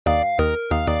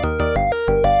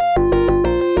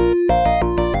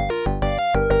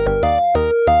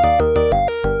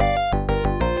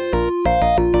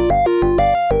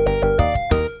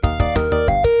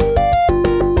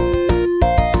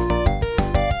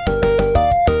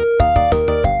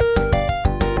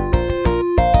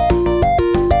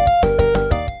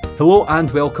Hello and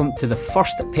welcome to the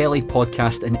first Pelé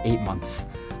Podcast in 8 months.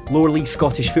 Lower League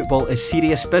Scottish football is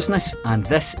serious business and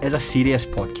this is a serious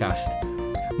podcast.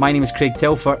 My name is Craig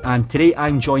Telfer and today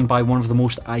I'm joined by one of the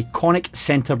most iconic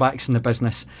centre-backs in the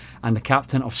business and the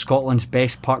captain of Scotland's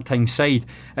best part-time side.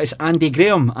 It's Andy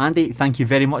Graham. Andy, thank you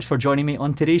very much for joining me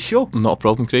on today's show. Not a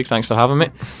problem, Craig. Thanks for having me.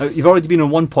 You've already been on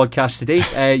one podcast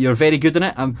today. You're very good in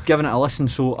it. I'm giving it a listen,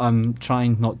 so I'm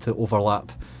trying not to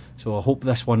overlap. So I hope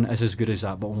this one is as good as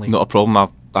that, but only... Not a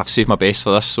problem. I've saved my best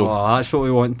for this. So that's what we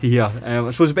want to hear.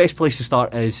 I suppose the best place to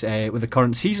start is with the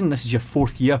current season. This is your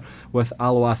fourth year with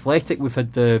Alloa Athletic. We've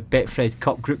had the Betfred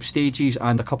Cup group stages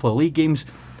and a couple of league games.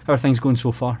 How are things going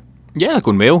so far? Yeah, they're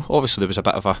going well. Obviously there was a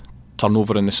bit of a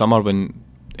turnover in the summer when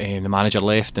the manager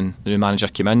left and the new manager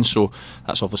came in, so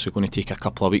that's obviously going to take a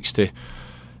couple of weeks to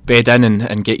bed in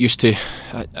and get used to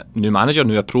a new manager,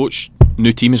 new approach,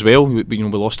 new team as well. We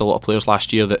lost a lot of players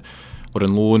last year that were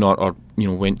on loan or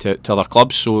went to other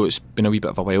clubs, so it's been a wee bit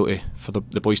of a while for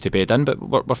the boys to bed in, but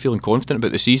we're feeling confident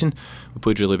about the season. We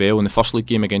played really well in the first league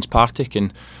game against Partick,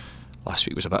 and last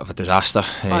week was a bit of a disaster.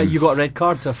 You got a red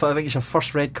card. I think it's your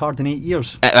first red card in 8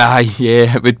 years.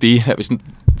 Yeah, it would be. It was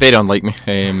very unlike me,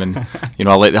 and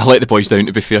I let the boys down,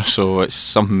 to be fair, so it's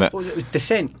something that... It was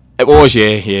dissent. It was,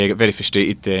 yeah. I got very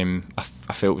frustrated. I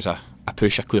felt it was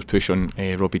a clear push on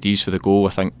Robbie Dees for the goal.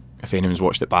 I think if anyone's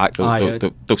watched it back,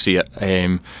 they'll see it.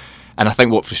 And I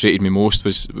think what frustrated me most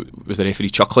was the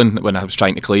referee chuckling when I was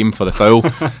trying to claim for the foul,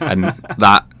 and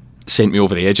that sent me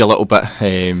over the edge a little bit.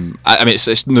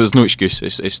 There's no excuse.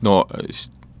 It's not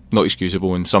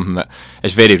excusable, and something that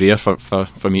is very rare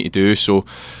for me to do. So.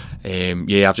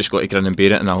 I've just got to grin and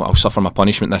bear it, and I'll suffer my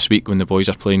punishment this week when the boys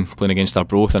are playing against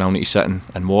Arbroath, and I'll need to sit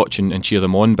and watch and cheer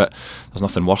them on. But there's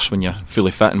nothing worse when you're fully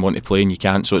fit and want to play and you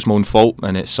can't, so it's my own fault,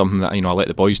 and it's something that I let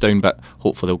the boys down, but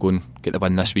hopefully they'll go and get the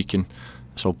win this week and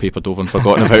it's all papered over and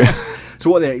forgotten about. So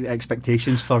what are the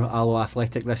expectations for Alloa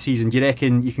Athletic this season? Do you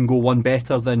reckon you can go one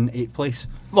better than 8th place?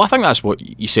 Well, I think that's what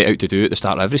you set out to do at the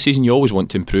start of every season. You always want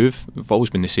to improve. We've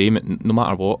always been the same, no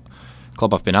matter what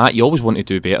club I've been at. You always want to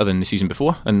do better than the season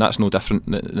before, and that's no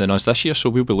different than us this year, so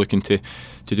we'll be looking to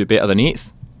do better than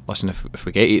 8th. Listen, if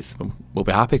we get 8th, we'll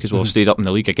be happy, because we'll have stayed up in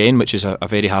the league again, which is a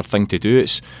very hard thing to do.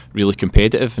 It's really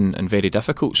competitive and very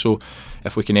difficult, so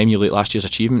if we can emulate last year's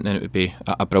achievement, then it would be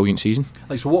a brilliant season.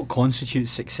 So what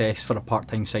constitutes success for a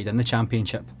part-time side in the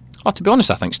Championship? To be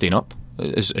honest, I think staying up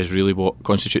is really what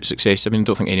constitutes success. I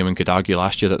don't think anyone could argue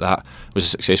last year that was a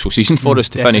successful season for us.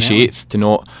 To definitely finish 8th, to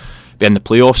not be in the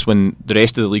playoffs when the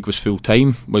rest of the league was full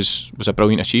time was a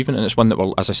brilliant achievement, and it's one that we're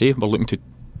looking to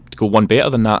go one better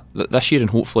than that this year, and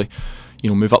hopefully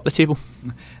move up the table.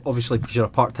 Obviously, because you're a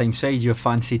part-time side, you're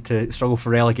fancied to struggle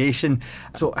for relegation.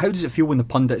 So how does it feel when the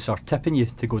pundits are tipping you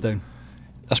to go down?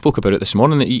 I spoke about it this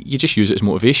morning, that you just use it as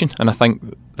motivation, and I think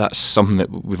that's something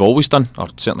that we've always done, or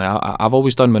certainly I've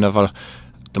always done whenever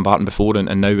Dumbarton before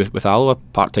and now with Alloa,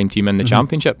 part-time team in the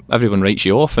Championship. Everyone writes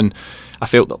you off, and I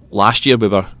felt that last year we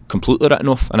were completely written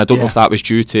off, and I don't know if that was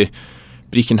due to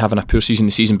Brecon having a poor season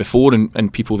the season before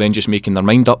and people then just making their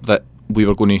mind up that we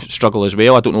were going to struggle as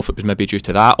well. I don't know if it was maybe due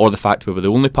to that or the fact we were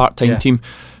the only part-time team,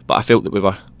 but I felt that we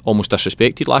were almost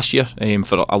disrespected last year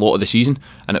for a lot of the season,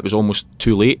 and it was almost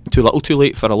too late for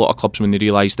a lot of clubs when they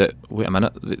realised that, wait a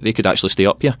minute, they could actually stay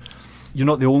up here. You're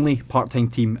not the only part-time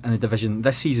team in the division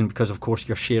this season, because of course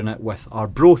you're sharing it with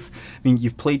Arbroath.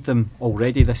 You've played them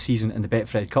already this season in the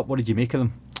Betfred Cup. What did you make of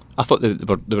them? I thought they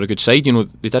were a good side.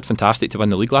 They did fantastic to win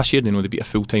the league last year. They beat a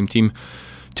full-time team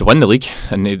to win the league,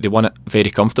 and they won it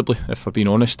very comfortably, if we're being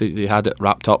honest. They had it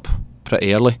wrapped up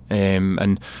pretty early,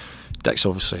 and Dick's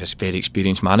obviously a very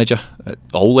experienced manager at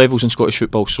all levels in Scottish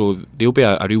football, so they'll be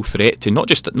a real threat to not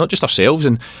just ourselves.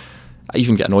 And I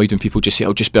even get annoyed when people just say,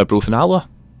 "I'll just be Arbroath and Alloa."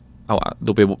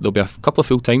 There'll be a couple of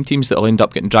full-time teams that'll end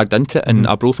up getting dragged into it, and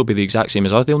Arbroath will be the exact same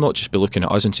as us. They'll not just be looking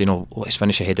at us and saying, "Oh, let's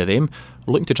finish ahead of them."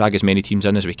 We're looking to drag as many teams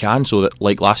in as we can, so that,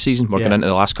 like last season, we're going into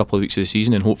the last couple of weeks of the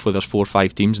season, and hopefully there's 4 or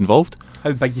 5 teams involved.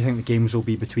 How big do you think the games will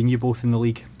be between you both in the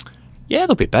league? Yeah,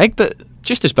 they'll be big, but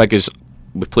just as big as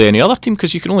we play any other team,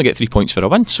 because you can only get 3 points for a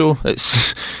win. So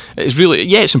it's really,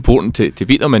 it's important to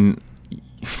beat them, and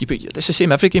it's the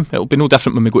same every game. It'll be no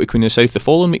different when we go to Queen of the South the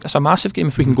following week. That's a massive game.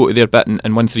 If we can go to their bit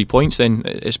and win 3 points, then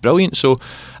it's brilliant. So,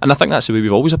 and I think that's the way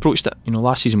we've always approached it.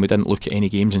 Last season we didn't look at any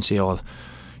games and say, "Oh,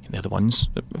 they're the ones."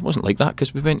 It wasn't like that,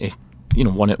 because we went to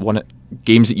won it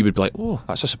games that you would be like, "Oh,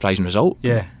 that's a surprising result."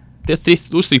 Yeah,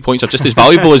 those 3 points are just as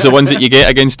valuable as the ones that you get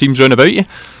against teams round about you.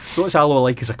 So what's Alloa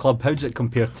like as a club? How does it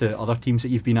compare to other teams that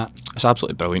you've been at? It's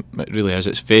absolutely brilliant. It really is.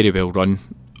 It's very well run.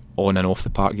 on and off the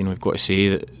park. We've got to say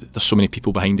that there's so many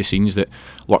people behind the scenes that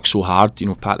work so hard.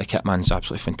 Pat the kitman's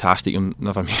absolutely fantastic. You'll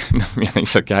never meet a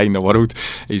nicer guy in the world.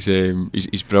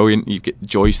 He's brilliant. You've got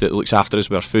Joyce that looks after us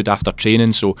with our food after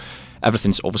training, so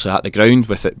everything's obviously at the ground,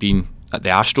 with it being at the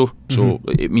Astro, so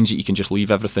it means that you can just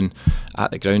leave everything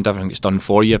at the ground. Everything gets done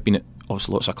for you. I've been at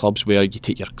obviously lots of clubs where you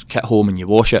take your kit home and you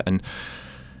wash it, and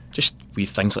just wee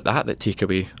things like that take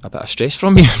away a bit of stress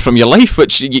from you, from your life,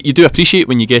 which you do appreciate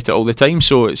when you get it all the time.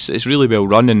 So it's really well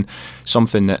run, and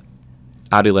something that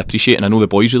I really appreciate, and I know the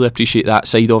boys really appreciate that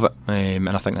side of it, and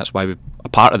I think that's why a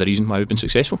part of the reason why we've been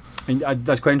successful. And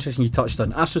that's quite interesting you touched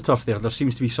on AstroTurf there. There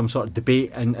seems to be some sort of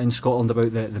debate in Scotland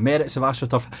about the merits of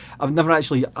AstroTurf. I've never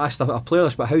actually asked a player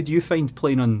this, but how do you find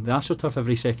playing on the AstroTurf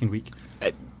every second week?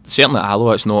 Certainly at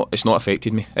Alloa, it's not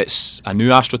affected me. It's a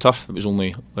new AstroTurf.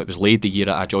 It was laid the year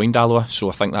that I joined Alloa, so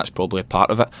I think that's probably a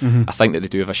part of it. I think that they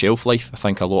do have a shelf life. I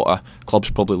think a lot of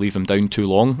clubs probably leave them down too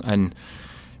long, and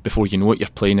before you know it, you're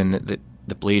playing and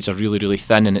the blades are really, really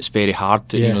thin, and it's very hard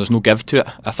to, there's no give to it.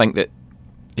 I think that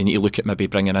they need to look at maybe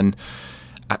bringing in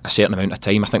a certain amount of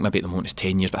time. I think maybe at the moment it's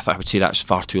 10 years, but I would say that's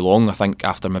far too long. I think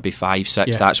after maybe 5,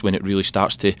 6, that's when it really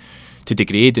starts to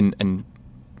degrade, and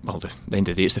well, at the end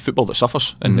of the day, it's the football that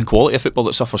suffers, and the quality of football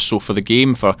that suffers. So for the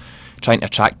game, for trying to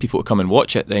attract people to come and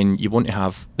watch it, then you want to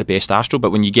have the best Astro. But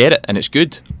when you get it and it's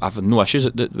good, I've no issues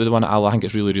with the one at Alloa. I think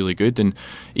it's really, really good, and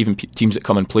even teams that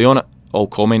come and play on it all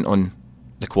comment on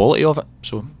the quality of it.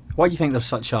 So why do you think there's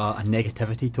such a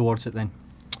negativity towards it then?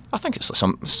 I think it's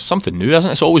like something new, isn't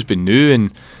it? It's always been new,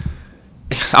 and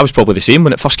I was probably the same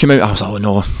when it first came out. I was like, oh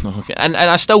no. And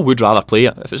I still would rather play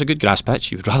it. If it's a good grass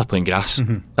pitch, you would rather play in grass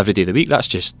every day of the week. That's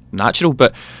just natural.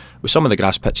 But with some of the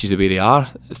grass pitches the way they are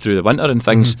through the winter and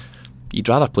things, you'd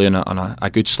rather play on a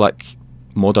good, slick,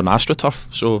 modern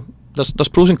AstroTurf. So there's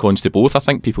pros and cons to both. I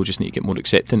think people just need to get more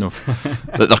accepting of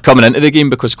that they're coming into the game,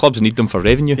 because clubs need them for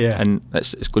revenue, and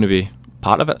it's going to be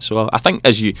part of it. So I think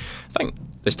as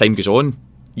time goes on,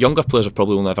 younger players have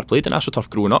probably only ever played in AstroTurf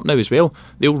growing up now as well.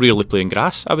 They'll rarely play in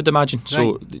grass, I would imagine. Right.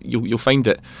 So you'll find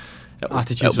that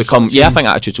it'll become. I think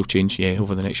attitudes will change.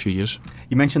 Over the next few years.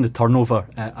 You mentioned the turnover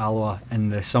at Alloa in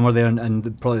the summer there,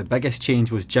 and probably the biggest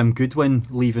change was Jim Goodwin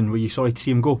leaving. Were you sorry to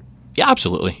see him go? Yeah,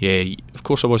 absolutely. Yeah, of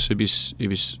course I was. He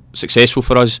was successful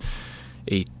for us.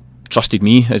 He trusted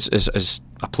me as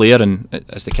a player and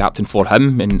as the captain for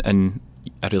him, and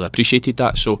I really appreciated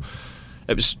that. So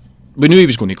we knew he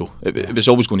was going to go. It was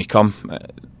always going to come.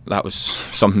 That was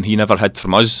something he never hid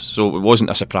from us, so it wasn't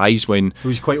a surprise when he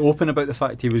was quite open about the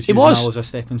fact he was using Al as a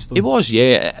stepping stone. He was,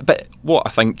 yeah. But what I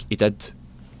think he did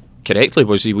correctly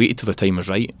was he waited till the time was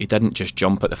right. He didn't just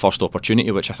jump at the first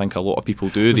opportunity, which I think a lot of people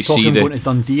do. They see going to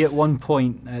Dundee at one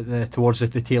point towards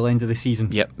the tail end of the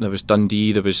season. Yep, there was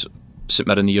Dundee, there was St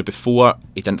Mirren the year before.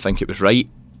 He didn't think it was right,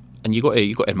 and you got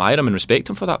to admire him and respect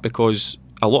him for that, because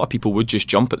a lot of people would just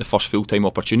jump at the first full-time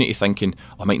opportunity thinking,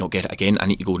 I might not get it again, I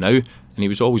need to go now. And he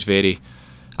was always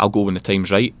I'll go when the time's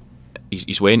right.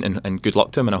 He's went, and good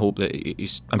luck to him, and I hope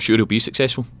that I'm sure he'll be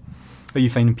successful. How are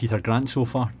you finding Peter Grant so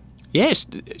far? Yeah,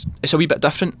 it's a wee bit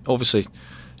different. Obviously,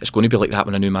 it's going to be like that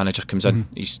when a new manager comes in.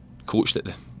 He's coached at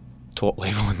the top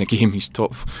level in the game. He's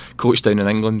top coached down in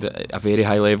England at a very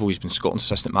high level. He's been Scotland's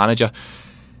assistant manager,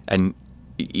 and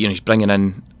he's bringing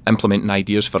in, implementing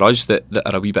ideas for us that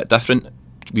are a wee bit different, a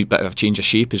wee bit of a change of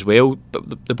shape as well.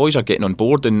 But the boys are getting on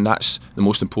board, and that's the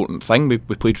most important thing. We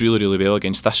played really, really well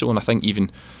against Thistle, and I think even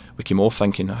we came off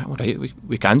thinking, all right,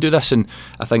 we can do this. And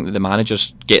I think that the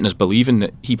manager's getting us believing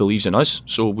that he believes in us,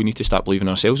 so we need to start believing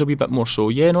in ourselves a wee bit more. So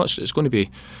yeah, no, it's going to be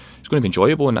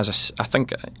enjoyable. And as I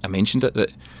think I mentioned it,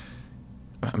 that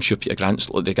I'm sure Peter Grant's,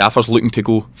 the gaffer's, looking to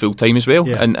go full time as well,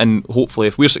 and hopefully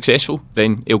if we're successful,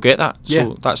 then he'll get that.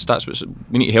 So that's what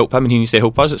we need to help him, and he needs to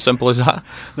help us. It's simple as that.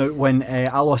 Now, when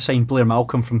Alloa signed Blair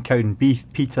Malcolm from Cowdenbeath,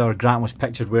 Peter Grant was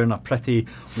pictured wearing a pretty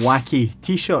wacky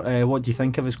T-shirt. What do you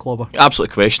think of his clobber?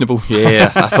 Absolutely questionable.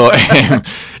 Yeah, I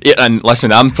thought. And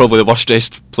listen, I'm probably the worst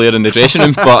dressed player in the dressing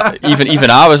room, but even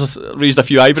I was raised a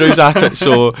few eyebrows at it.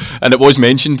 So, and it was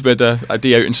mentioned with a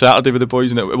day out on Saturday with the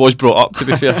boys, and it was brought up, to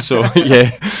be fair. So yeah.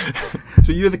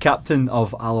 So you're the captain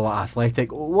of Alloa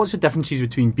Athletic. What's the differences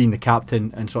between being the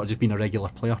captain and sort of just being a regular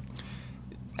player?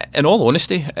 In all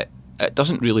honesty, it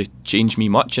doesn't really change me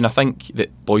much, and I think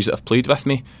that boys that have played with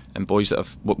me and boys that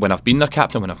have, when I've been their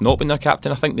captain, when I've not been their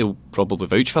captain, I think they'll probably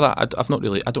vouch for that. I don't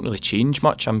really change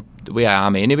much. I'm the way I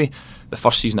am anyway. The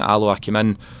first season at Alloa, I came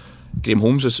in, Graham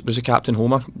Holmes was a captain,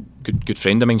 Homer, good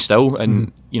friend of mine still,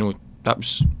 and that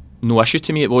was no issue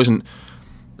to me. It wasn't.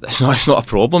 It's not a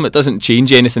problem. It doesn't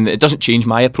change anything. It doesn't change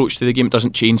my approach to the game. It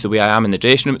doesn't change the way I am in the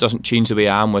dressing room. It doesn't change the way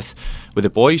I am with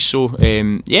the boys. So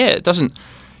it doesn't.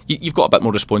 you've got a bit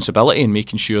more responsibility in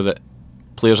making sure that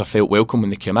players are felt welcome when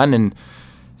they come in, and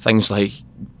things like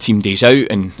team days out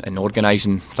and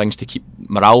organising things to keep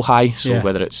morale high. So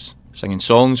whether it's singing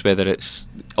songs, whether it's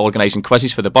organising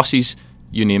quizzes for the buses,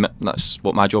 you name it, that's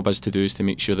what my job is to do, is to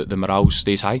make sure that the morale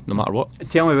stays high no matter what.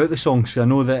 Tell me about the songs. I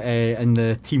know that in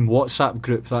the team WhatsApp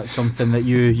group, that's something that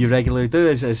you regularly do,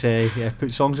 is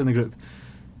put songs in the group.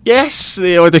 Yes,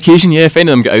 the odd occasion, yeah. If any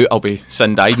of them get out, I'll be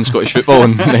sin-dyed in Scottish football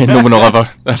and no one will ever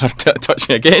touch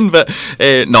me again. But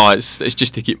no, it's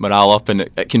just to keep morale up, and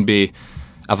it can be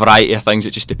a variety of things.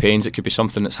 It just depends. It could be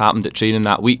something that's happened at training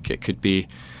that week. It could be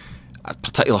a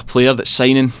particular player that's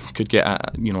signing, could get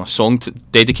a song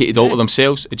dedicated all to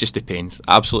themselves. It just depends.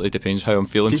 Absolutely depends how I'm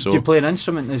feeling. Do you play an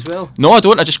instrument as well? No, I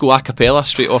don't. I just go a cappella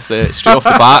straight off the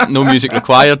bat. No music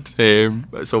required.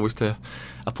 It's always a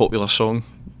popular song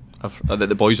that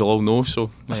the boys will all know.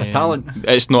 So it's a talent.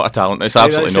 It's not a talent. It's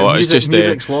absolutely not. It's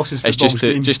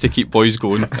just to keep boys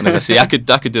going. And as I say, I could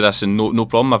do this and no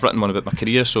problem. I've written one about my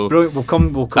career, so brilliant. We'll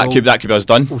come. That could be us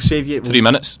done. We'll save you 3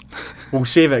 minutes. We'll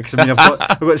save it, because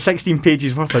I've got 16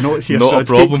 pages worth of notes here. Not a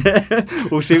problem.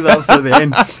 We'll save that for the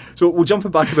end. So we'll jump it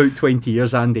back about 20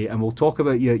 years, Andy, and we'll talk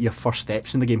about your first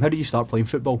steps in the game. How did you start playing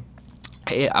football?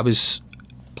 I was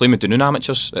playing with Greenock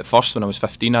Amateurs at first when I was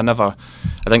 15. I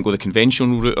didn't go the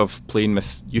conventional route of playing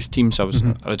with youth teams. I was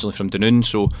originally from Dunoon,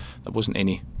 so there wasn't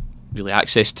any really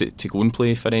access to go and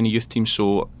play for any youth teams.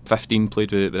 So 15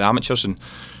 played with amateurs, and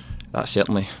that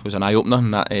certainly was an eye-opener,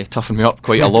 and that toughened me up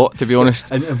quite a lot, to be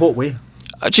honest. In what way?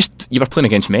 You were playing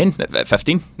against men at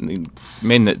 15,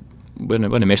 men that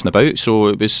weren't messing about, so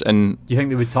it was. And do you think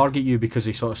they would target you because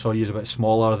they sort of saw you as a bit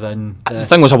smaller than? The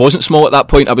thing was, I wasn't small at that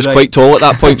point. I was quite tall at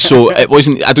that point, so it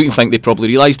wasn't. I don't even think they probably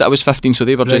realised that I was 15. So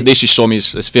they just saw me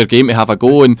as fair game to have a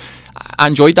go, and I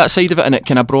enjoyed that side of it. And it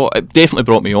definitely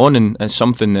brought me on, and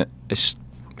something that has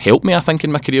helped me, I think,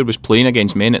 in my career, was playing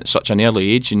against men at such an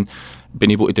early age and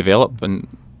being able to develop and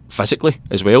physically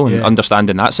as well, and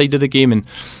understanding that side of the game. And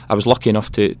I was lucky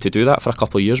enough to do that for a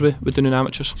couple of years with Dunoon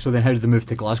Amateurs. So then how did the move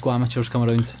to Glasgow Amateurs come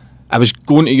around? I was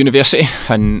going to university,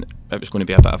 and it was going to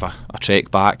be a bit of a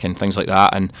trek back and things like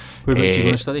that. And whereabouts were you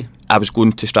going to study? I was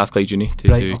going to Strathclyde Uni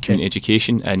to do community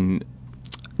education, and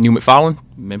Neil McFarlane,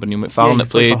 remember Neil McFarlane that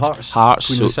played Hearts,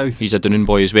 so he's a Dunoon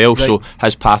boy as well, so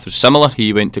his path was similar.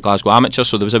 He went to Glasgow Amateurs,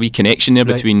 so there was a wee connection there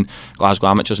between Glasgow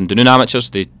Amateurs and Dunoon Amateurs.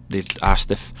 They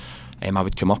asked if I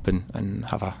would come up and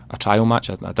have a trial match.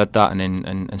 I did that, and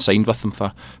then signed with them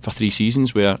for 3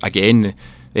 seasons, where again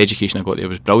the education I got there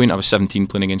was brilliant. I was 17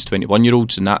 playing against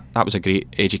 21-year-olds, and that was a great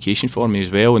education for me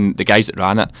as well. And the guys that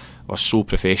ran it were so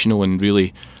professional and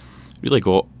really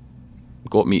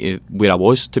got me to where I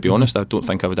was, to be honest. I don't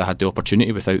think I would have had the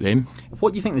opportunity without them.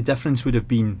 What do you think the difference would have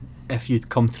been if you'd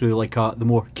come through like the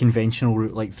more conventional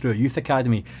route, like through a youth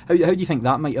academy? How do you think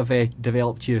that might have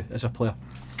developed you as a player?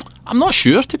 I'm not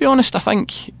sure, to be honest. I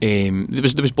think there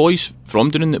was boys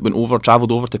from Dunoon that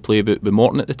travelled over to play with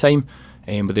Morton at the time,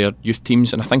 with their youth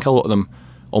teams, and I think a lot of them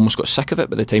almost got sick of it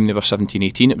by the time they were 17,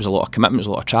 18. It was a lot of commitment, it was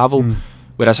a lot of travel.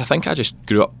 Whereas I think I just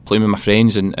grew up playing with my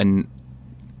friends, and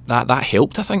that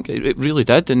helped. I think it really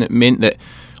did, and it meant that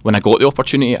when I got the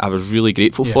opportunity, I was really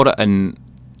grateful for it. And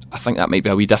I think that might be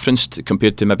a wee difference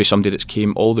compared to maybe somebody that's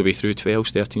came all the way through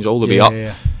 12s, 13s, all the way up,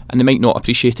 and they might not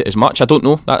appreciate it as much. I don't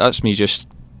know. That's me just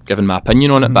giving my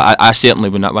opinion on it, but I certainly,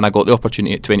 when I got the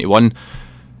opportunity at 21,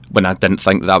 when I didn't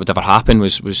think that would ever happen, I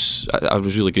was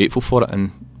really grateful for it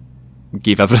and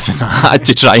gave everything I had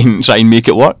to try and make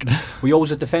it work. Were you always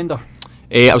a defender?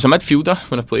 I was a midfielder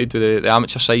when I played with the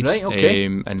amateur sides, right, okay.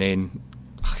 And then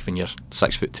when you're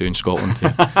 6'2" in Scotland,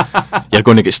 you're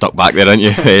going to get stuck back there, aren't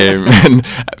you? And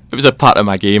it was a part of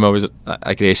my game. I was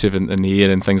aggressive in the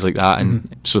air and things like that,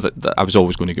 and so that I was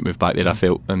always going to get moved back there, I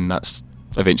felt, and that's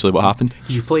eventually what happened.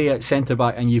 You play at centre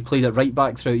back and you played at right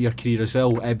back throughout your career as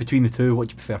well. Between the two, what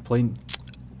do you prefer playing?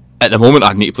 At the moment,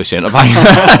 I'd need to play centre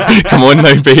back. Come on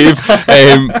now, behave.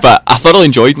 But I thoroughly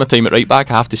enjoyed my time at right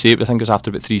back, I have to say. But I think it was after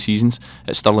about 3 seasons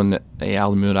at Stirling that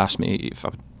Allan Moore asked me if I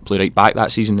would play right back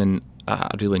that season, and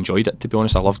I really enjoyed it, to be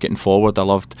honest. I loved getting forward, I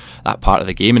loved that part of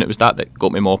the game, and it was that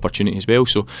got me my opportunity as well.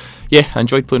 So yeah, I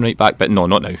enjoyed playing right back, but no,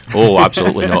 not now. Oh,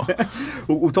 absolutely not.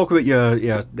 We'll talk about your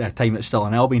time at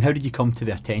Stirling Albion. How did you come to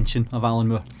the attention of Allan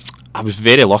Moore? I was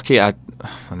very lucky, and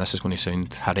this is going to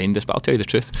sound horrendous, but I'll tell you the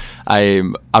truth. I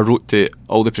wrote to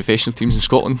all the professional teams in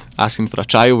Scotland asking for a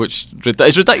trial, which is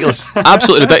ridiculous,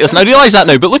 absolutely ridiculous. And I realise that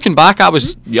now, but looking back, I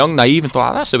was young, naive, and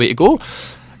thought, that's the way to go.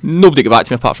 Nobody got back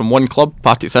to me apart from one club,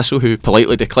 Partick Thistle, who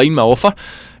politely declined my offer.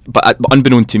 But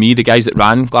unbeknown to me, the guys that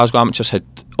ran Glasgow Amateurs had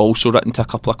also written to a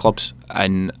couple of clubs,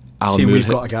 and Allan Moore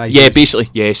got a guy. Yeah,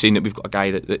 basically, saying that we've got a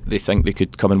guy that they think they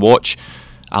could come and watch.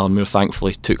 Allan Moore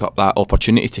thankfully took up that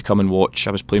opportunity to come and watch.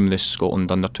 I was playing with the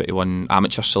Scotland under-21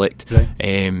 amateur select down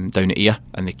at Ayr,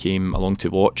 and they came along to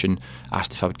watch and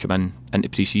asked if I would come into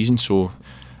pre-season. So,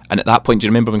 and at that point, do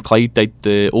you remember when Clyde did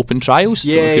the open trials?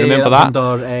 Yeah, don't know if you remember that.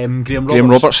 Under Graham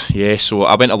Roberts. Yeah, so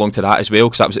I went along to that as well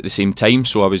because that was at the same time.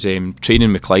 So I was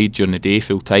training with Clyde during the day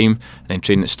full time, and then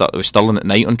training with Stirling at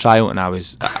night on trial. And I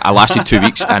lasted 2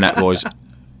 weeks, and it was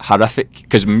horrific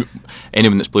because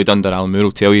anyone that's played under Allan Moore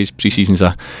will tell you his pre-seasons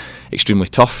are extremely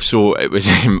tough. So it was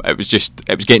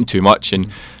getting too much, and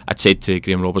I'd said to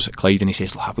Graham Roberts at Clyde, and he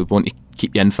says, "Look, we want to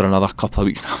keep you in for another couple of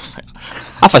weeks." And I was like,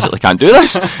 I physically can't do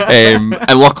this. And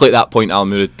luckily at that point, Allan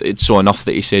Moore had saw enough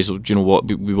that he says, "Do you know what?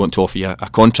 We want to offer you a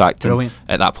contract." And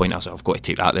at that point, I was like, "I've got to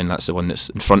take that. Then that's the one that's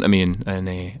in front of me."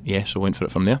 And so I went for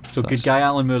it from there. So good guy,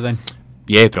 Allan Moore. Then.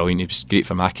 Yeah, brilliant. He was great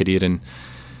for my career, and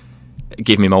it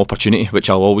gave me my opportunity, which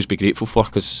I'll always be grateful for,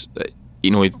 because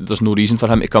there's no reason for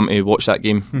him to come to watch that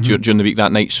game during the week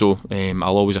that night. So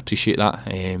I'll always appreciate that.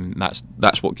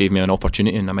 That's what gave me an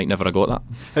opportunity, and I might never have got that.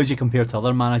 How do you compare to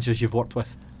other managers you've worked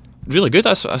with? Really good.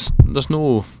 There's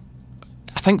no.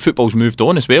 I think football's moved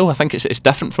on as well. I think it's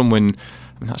different from when.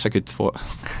 That's a good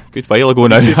while ago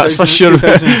now. That's for sure.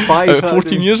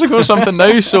 14 years ago or something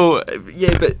now. So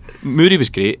yeah, but Moore was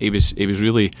great. He was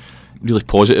really, really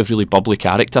positive, really bubbly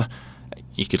character.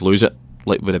 You could lose it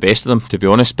like with the best of them, to be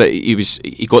honest, but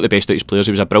he got the best out of his players.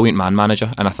 He was a brilliant man manager,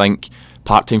 and I think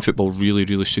part-time football really,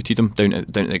 really suited him down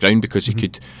at the ground, because he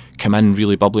could come in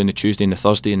really bubbly on the Tuesday and the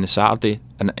Thursday and the Saturday,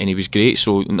 and he was great.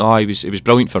 So no, he was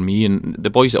brilliant for me, and the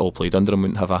boys that all played under him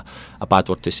wouldn't have a bad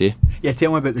word to say. Yeah,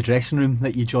 tell me about the dressing room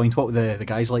that you joined. What were the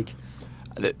guys like?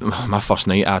 My first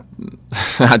night,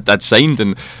 I'd signed,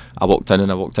 and I walked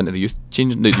into the youth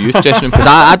dressing room, because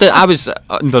I was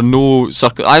under no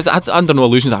under no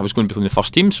illusions that I was going to be playing the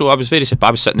first team. So I was very surprised.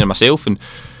 I was sitting there myself, and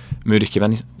Moore came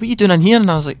in. He said, "What are you doing in here?"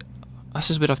 And I was like,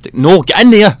 "This is where I've no, get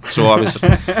in there." So I was.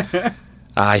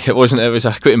 It was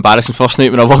a quite embarrassing first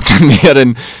night when I walked in there,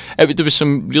 and there was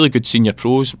some really good senior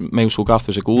pros. Miles Hogarth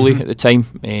was a goalie at the time.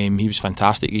 He was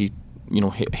fantastic. He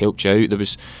helped you out. There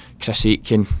was Chris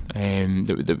Aitken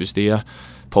that was there,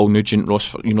 Paul Nugent,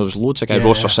 Ross. There's loads of guys.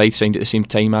 Ross Forsyth signed at the same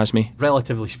time as me.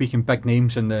 Relatively speaking, big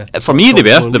names in the. For me, they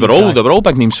were all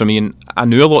big names for me, and I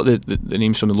knew a lot of the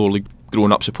names from the lower league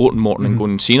growing up, supporting Morton and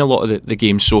going and seeing a lot of the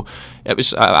games. So it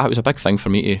was a big thing for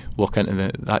me to walk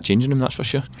into that changing room. That's for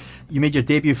sure. You made your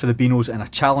debut for the Beanos in a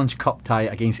Challenge Cup tie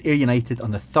against Ayr United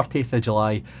on the 30th of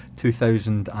July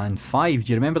 2005.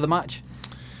 Do you remember the match?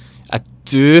 I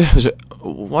do. Was it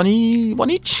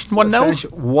 1-1 each? 1-0?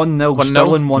 1-0.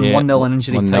 Stirling won 1-0 in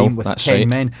injury time with 10 right.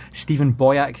 men. Stephen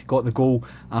Boyack got the goal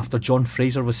after John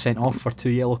Fraser was sent off for 2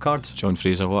 yellow cards. John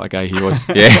Fraser, what a guy he was.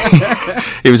 Yeah.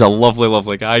 He was a lovely,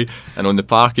 lovely guy. And on the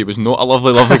park, he was not a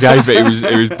lovely, lovely guy, but he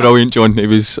was brilliant, John. He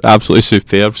was absolutely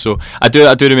superb. So I do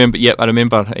remember, I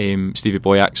remember Stevie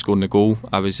Boyack scoring the goal.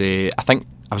 I think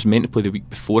I was meant to play the week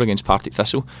before against Partick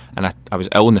Thistle, and I was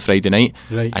ill on the Friday night,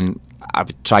 and I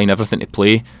would trying everything to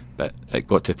play, but it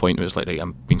got to the point where it was like, right,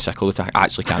 I'm being sick all the time, I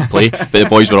actually can't play. But the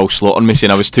boys were all slaughtering me,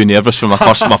 saying I was too nervous for my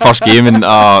first game, and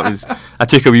I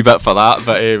took a wee bit for that,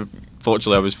 but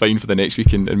fortunately I was fine for the next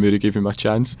week, and Moore gave me my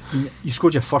chance. You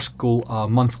scored your first goal a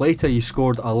month later. You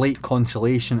scored a late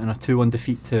consolation in a 2-1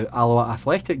 defeat to Alloa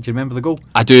Athletic. Do you remember the goal?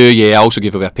 I do, yeah. I also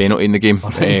gave away a penalty in the game,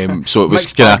 so it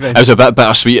was it was a bit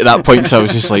bittersweet at that point. So I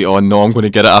was just like, oh no, I'm going to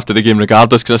get it after the game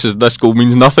regardless, because this goal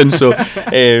means nothing. So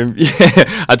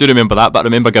I do remember that, but I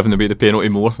remember giving away the penalty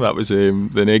more. That was the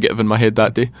negative in my head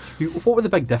that day. What were the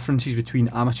big differences between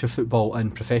amateur football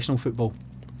and professional football?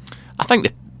 I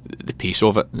think the pace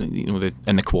of it,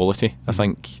 and the quality. I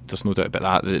think there's no doubt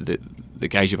about that. The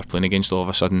guys you were playing against all of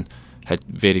a sudden had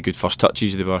very good first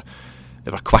touches. They were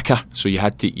quicker, so you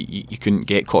couldn't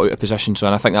get caught out of position. So,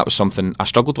 and I think that was something I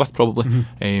struggled with probably.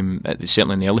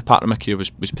 Certainly in the early part of my career was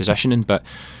positioning, but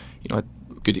I had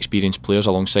good experienced players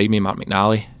alongside me. Mark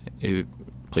McNally, who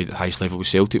played at the highest level with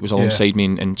Celtic, was alongside me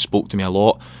and spoke to me a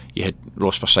lot. You had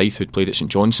Ross Forsyth, who'd played at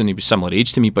St Johnstone. He was similar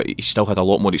age to me, but he still had a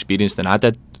lot more experience than I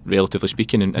did, relatively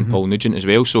speaking, and Paul Nugent as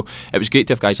well. So it was great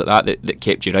to have guys like that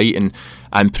kept you right, and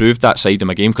I improved that side of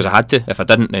my game because I had to. If I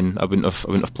didn't, then I wouldn't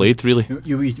have played really.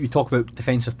 You talk about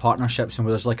defensive partnerships, and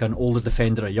where there's like an older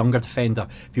defender, a younger defender.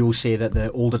 People say that the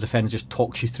older defender just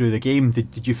talks you through the game.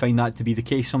 Did you find that to be the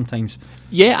case sometimes?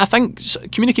 Yeah, I think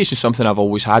communication is something I've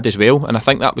always had as well, and I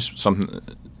think that was something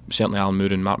certainly Allan Moore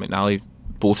and Mark McNally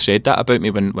both said that about me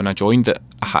when I joined, that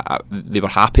they were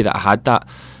happy that I had that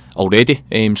already.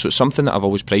 So it's something that I've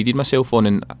always prided myself on,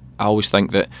 and I always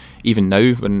think that even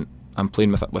now when I'm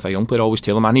playing with a young player, I always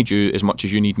tell them I need you as much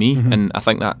as you need me, and I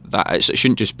think that it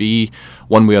shouldn't just be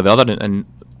one way or the other. And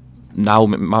now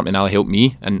Mark McNally helped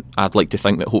me, and I'd like to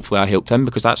think that hopefully I helped him,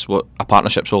 because that's what a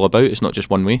partnership's all about. It's not just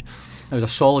one way. It was a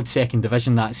solid second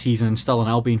division that season, and Stirling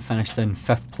Albion finished in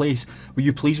 5th place. Were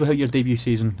you pleased with how your debut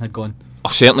season had gone? Oh,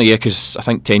 certainly, yeah, because I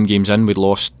think 10 games in, we'd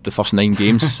lost the first 9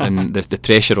 games, and the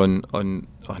pressure on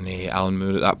Allan Moore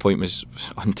at that point was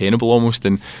untenable almost,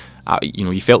 and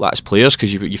you felt that as players,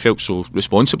 because you felt so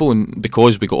responsible, and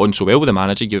because we got on so well with the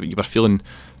manager, you were feeling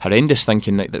horrendous,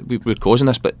 thinking that we were causing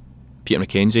this. But Peter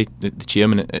McKenzie, the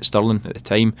chairman at Stirling at the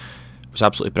time, was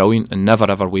absolutely brilliant and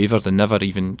never ever wavered and never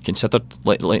even considered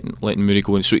letting Moore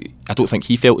go. And so I don't think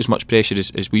he felt as much pressure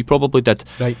as we probably did.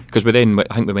 Right. Because I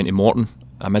think we went to Morton,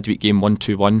 a midweek game,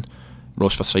 1-2-1.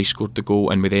 Ross Forsyth scored the goal,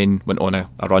 and we then went on a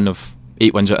run of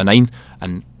 8 wins out of 9,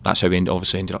 and that's how we ended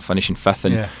up finishing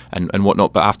 5th and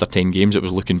whatnot. But after 10 games, it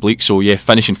was looking bleak. So yeah,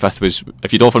 finishing 5th was,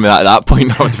 if you'd offered me that at that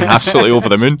point, I would have been absolutely over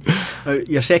the moon.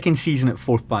 Your second season at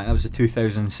Forthbank, that was the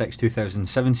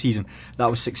 2006-2007 season. That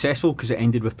was successful because it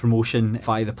ended with promotion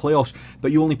via the playoffs,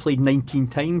 but you only played 19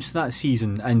 times that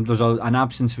season, and there was an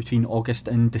absence between August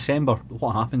and December.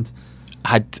 What happened? I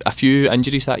had a few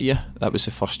injuries that year. That was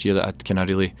the first year that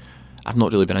I've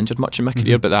not really been injured much in my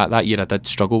career, but that year I did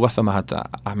struggle with them. I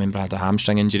remember I had a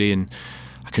hamstring injury, and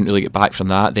I couldn't really get back from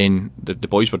that. Then the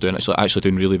boys were actually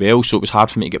doing really well, so it was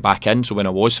hard for me to get back in. So when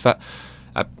I was fit,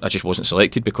 I just wasn't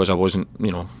selected because I wasn't,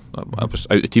 I was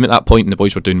out of the team at that point, and the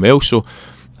boys were doing well. So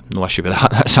no issue with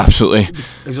that. That's absolutely.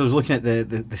 As I was looking at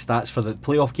the stats for the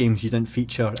playoff games, you didn't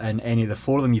feature in any of the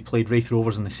 4 of them. You played Raith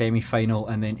Rovers in the semi-final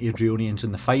and then Airdrieonians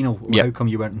in the final. Yep. How come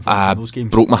you weren't involved in those games?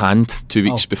 Broke my hand 2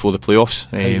 weeks before the playoffs.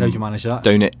 How did you manage that?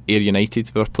 Down at Ayr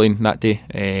United, we were playing that day,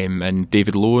 and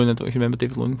David Lowen, I don't know if you remember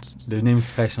David Lowen. The name's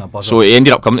pressing a buzzer. So he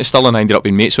ended up coming to Stirling. I ended up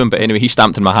being mates with him, but anyway, he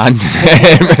stamped in my hand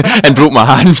and broke my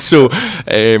hand. So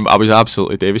I was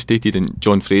absolutely devastated. And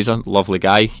John Fraser, lovely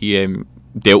guy, he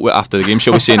dealt with after the game,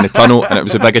 shall we say, in the tunnel, and it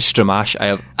was the biggest stramash I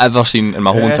have ever seen in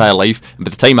my whole entire life. And by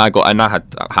the time I got in, I had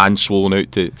hands swollen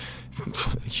out to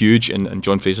huge, and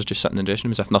John Fraser's just sitting in the dressing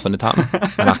room as if nothing had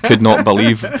happened, and I could not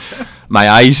believe my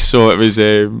eyes. So it was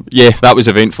that was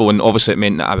eventful, and obviously it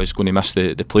meant that I was going to miss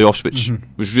the playoffs, which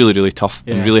was really, really tough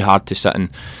and really hard to sit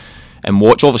and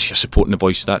watch. Obviously you're supporting the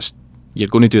boys, so you're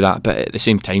going to do that, but at the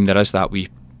same time there is that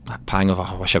pang of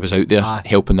I wish I was out there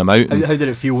helping them out. How did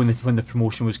it feel when the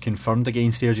promotion was confirmed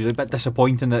against Ayr? A bit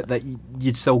disappointing that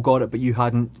you'd still got it, but you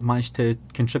hadn't managed to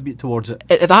contribute towards it?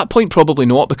 At that point probably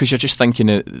not, because you're just thinking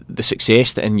of the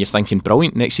success, and you're thinking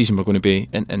brilliant, next season we're going to be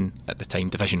in at the time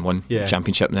Division 1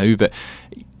 Championship now, but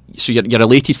so you're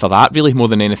elated for that really more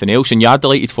than anything else, and you're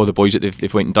delighted for the boys that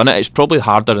they've went and done it. It's probably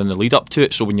harder in the lead up to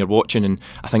it, so when you're watching, and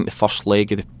I think the first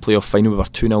leg of the playoff final we were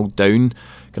 2-0 down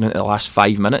going into the last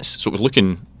 5 minutes, so it was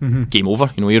looking game over.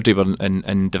 Airdrie were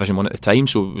in Division 1 at the time,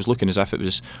 so it was looking as if it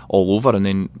was all over, and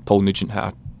then Paul Nugent hit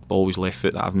a ball with his left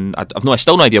foot that I've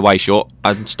still no idea why he shot.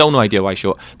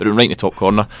 But it went right in the top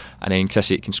corner, and then Chris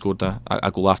Aitken scored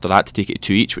a goal after that to take it to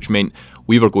 2 each, which meant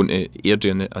we were going to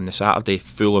Airdrie on the Saturday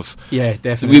full of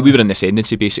definitely. We were in the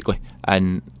ascendancy basically,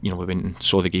 and we went and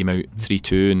saw the game out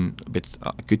 3-2, and we had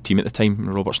a good team at the time.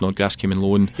 Robert Snodgrass came in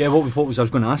loan. What was I was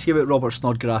going to ask you about Robert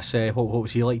Snodgrass? What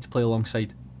was he like to play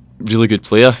alongside? Really good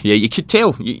player. Yeah, you could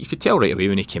tell right away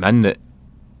when he came in that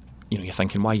you're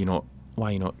thinking, why are you not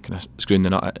kind of screwing the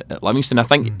nut at Livingston? I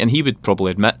think, and he would probably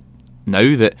admit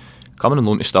now that coming on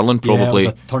loan to Stirling probably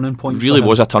was a turning point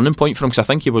was a turning point for him, because I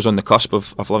think he was on the cusp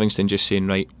of Livingston just saying,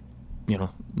 right,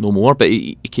 no more. But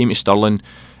he came to Stirling,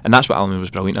 and that's what Allan Moore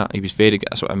was brilliant at. He was very good.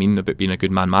 That's what I mean about being a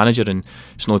good man manager, and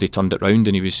Snoddy turned it round,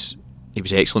 and he was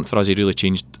excellent for us. He really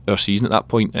changed our season at that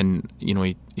point, and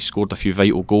he scored a few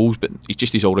vital goals, but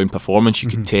his all-round performance, you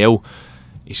could tell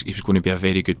he was going to be a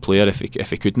very good player if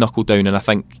he could knuckle down. And I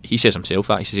think he says himself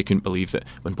that he says he couldn't believe that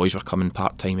when boys were coming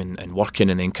part-time and working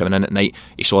and then coming in at night,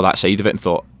 he saw that side of it and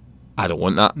thought, I don't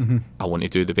want that. I want to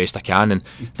do the best I can, and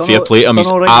fair play to him. He's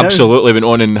absolutely went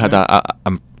on and had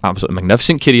an absolutely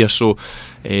magnificent career. So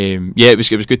it was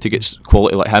good to get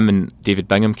quality like him, and David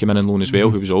Bingham came in on loan as well,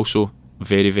 who was also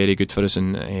very, very good for us,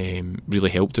 and really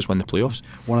helped us win the playoffs.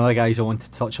 One of the guys I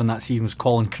wanted to touch on that season was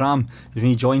Colin Cram. When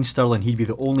he joined Stirling, he'd be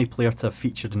the only player to have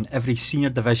featured in every senior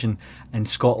division in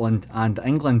Scotland and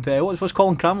England. What's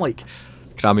Colin Cram like?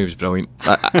 Crammy was brilliant.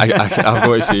 I've got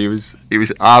to say, he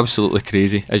was absolutely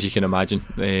crazy, as you can imagine.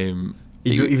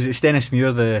 He was at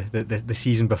Stennismuir the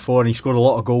season before, and he scored a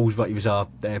lot of goals, but he was a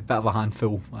bit of a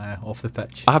handful off the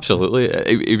pitch. Absolutely,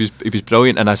 he was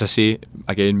brilliant, and as I say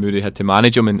again, Moore had to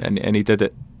manage him, and he did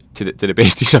it to the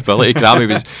best of his ability. Crammy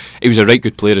was a right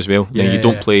good player as well. You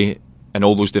don't play in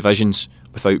all those divisions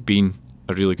without being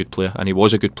a really good player, and he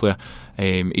was a good player.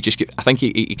 I think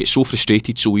he gets so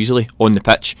frustrated so easily on the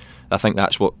pitch. I think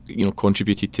that's what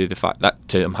contributed to the fact that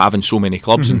to him having so many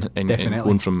clubs and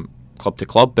going from club to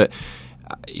club. But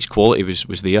his quality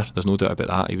was there. There's no doubt about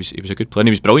that. He was a good player. And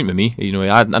he was brilliant with me.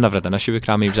 I never had an issue with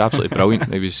Cram. He was absolutely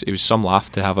brilliant. He was some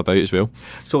laugh to have about as well.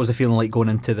 So what was the feeling like going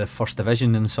into the First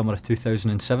Division in the summer of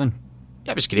 2007?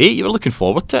 Yeah, it was great. You were looking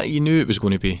forward to it. You knew it was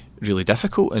going to be really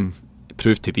difficult, and it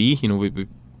proved to be.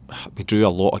 We drew a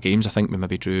lot of games. I think we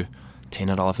maybe drew 10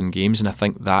 or 11 games, and I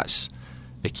think that's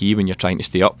the key when you're trying to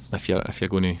stay up. If you're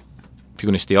going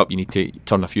to stay up, you need to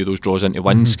turn a few of those draws into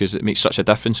wins, because it makes such a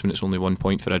difference when it's only 1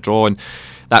 point for a draw. And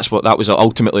that was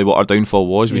ultimately what our downfall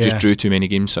was. We just drew too many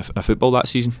games of football that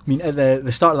season. I mean, at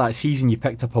the start of that season, you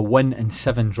picked up a win and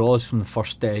 7 draws from the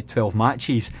first 12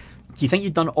 matches. Do you think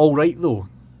you'd done all right though,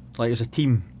 like as a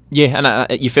team? Yeah,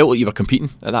 and you felt like you were competing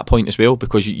at that point as well,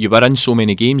 because you were in so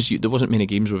many games. There wasn't many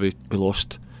games where we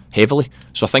lost heavily.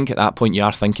 So I think at that point you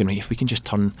are thinking, right, if we can just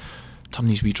turn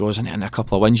these wee draws into a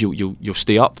couple of wins, you'll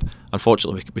stay up.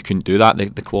 Unfortunately, we couldn't do that.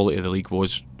 The quality of the league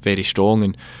was very strong,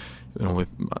 and we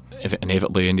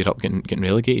inevitably ended up getting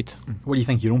relegated. What do you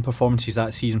think of your own performances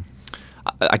that season?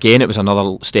 Again, it was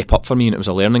another step up for me, and it was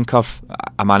a learning curve.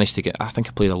 I managed to I think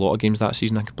I played a lot of games that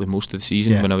season. I could play most of the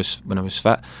season when I was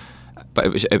fit. But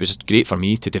it was great for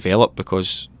me to develop,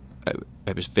 because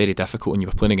it was very difficult, and you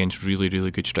were playing against really,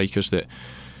 really good strikers that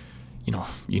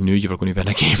you knew you were going to win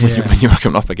a game when you were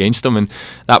coming up against them, and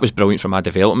that was brilliant for my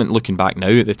development. Looking back now,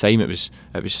 at the time it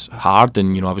was hard,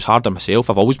 and I was hard on myself.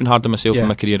 I've always been hard on myself in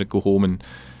my career. I go home and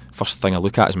first thing I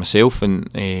look at is myself,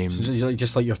 and so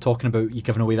just like you're talking about, you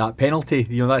giving away that penalty,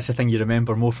 that's the thing you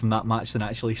remember more from that match than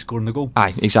actually scoring the goal.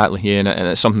 Aye, exactly, yeah, and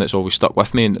it's something that's always stuck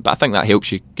with me, but I think that helps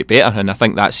you get better, and I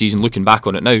think that season, looking back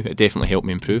on it now, it definitely helped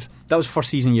me improve. That was the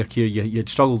first season in your career you'd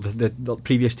struggled. The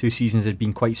previous 2 seasons had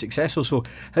been quite successful, so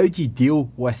how do you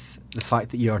deal with the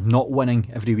fact that you're not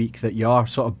winning every week, that you are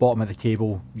sort of bottom of the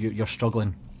table, you're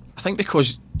struggling? I think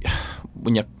because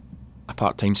when you're a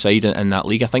part-time side in that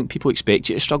league, I think people expect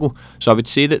you to struggle. So I would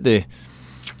say that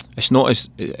it's not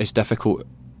as difficult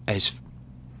as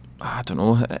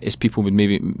as people would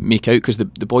maybe make out, because the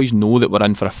boys know that we're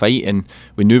in for a fight, and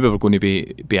we knew we were going to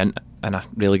be in a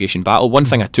relegation battle. One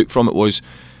thing I took from it was,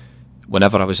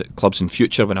 whenever I was at clubs in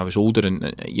future, when I was older,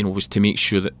 and was to make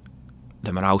sure that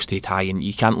the morale stayed high, and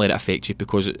you can't let it affect you,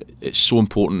 because it's so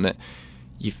important that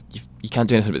you can't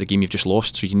do anything about the game you've just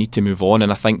lost, so you need to move on.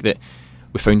 And I think that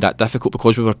we found that difficult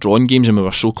because we were drawing games and we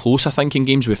were so close. I think in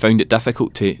games we found it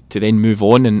difficult to then move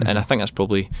on, and I think that's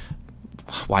probably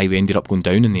why we ended up going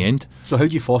down in the end. So how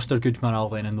do you foster good morale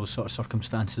then in those sort of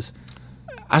circumstances?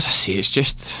 As I say, it's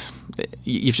just,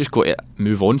 you've just got to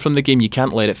move on from the game. You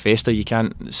can't let it fester. You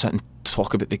can't sit and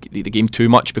talk about the game too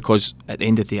much, because at the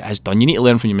end of the day it is done. You need to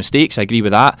learn from your mistakes, I agree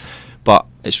with that, but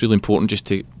it's really important just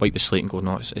to wipe the slate and go,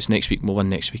 no, it's next week, we'll win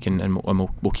next week, and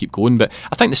we'll keep going. But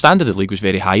I think the standard of the league was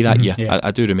very high that year.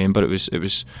 I do remember it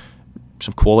was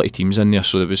some quality teams in there,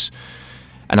 so there was,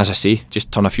 and as I say,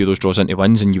 just turn a few of those draws into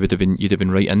wins and you'd have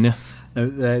been right in there.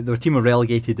 Now, the team were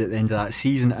relegated at the end of that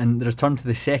season, and the return to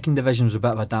the second division was a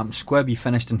bit of a damp squib. You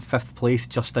finished in 5th place,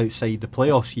 just outside the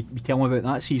playoffs. You tell me about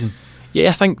that season. Yeah,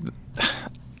 I think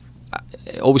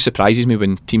it always surprises me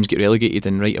when teams get relegated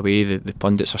and right away the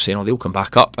pundits are saying, they'll come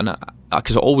back up, and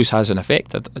because it always has an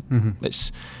effect.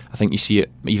 I think you see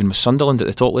it even with Sunderland at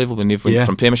the top level when they've went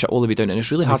from Premiership all the way down, and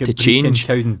it's really hard to change.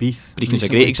 Brechin's a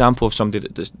great example of somebody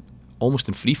that's almost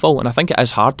in free fall, and I think it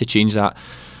is hard to change that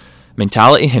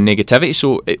mentality and negativity.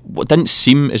 So it didn't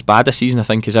seem as bad a season, I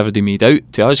think, as everybody made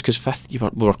out to us, because 5th,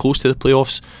 we were close to the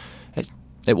playoffs.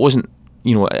 It wasn't,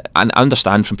 and I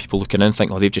understand from people looking in and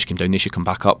think, they've just come down, they should come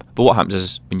back up. But what happens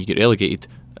is, when you get relegated,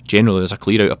 generally there's a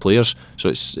clear out of players, so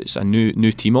it's a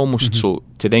new team almost. So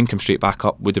to then come straight back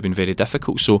up would have been very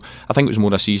difficult. So I think it was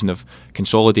more a season of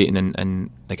consolidating and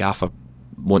the gaffer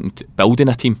wanting to building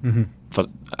a team for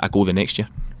a go the next year.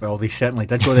 Well, they certainly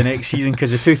did go the next season, because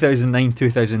the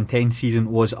 2009-2010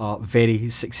 season was a very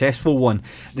successful one.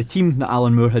 The team that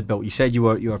Allan Moore had built, you said you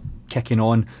were kicking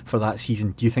on for that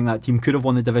season. Do you think that team could have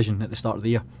won the division at the start of the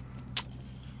year?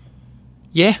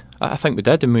 Yeah, I think we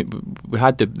did, and we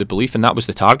had the belief, and that was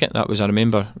the target. That was, I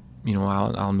remember,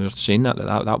 Allan Moore saying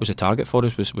that was the target for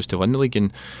us, was to win the league,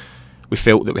 and we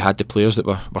felt that we had the players that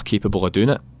were capable of doing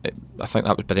it. I think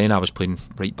that was, by then I was playing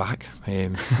right back.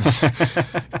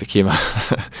 Became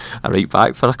a right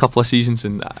back for a couple of seasons,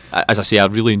 and as I say, I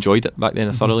really enjoyed it back then.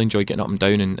 I thoroughly enjoyed getting up and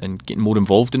down and getting more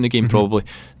involved in the game probably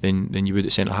than you would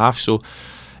at centre half. So,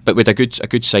 but we had a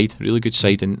good side, really good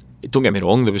side, and don't get me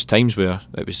wrong, there was times where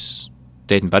it was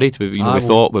dead and buried. We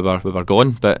thought we were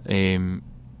gone, but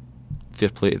fair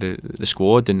play to the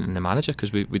squad and the manager,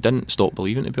 because we didn't stop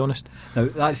believing, to be honest. Now,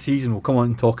 that season, we'll come on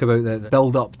and talk about the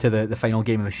build-up to the final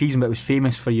game of the season, but it was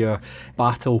famous for your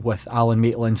battle with Alan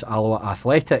Maitland's Alloa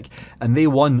Athletic, and they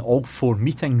won all 4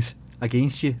 meetings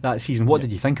against you that season. What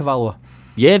did you think of Alloa?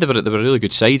 Yeah, they were a really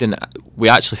good side, and we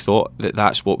actually thought that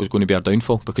that's what was going to be our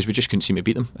downfall, because we just couldn't seem to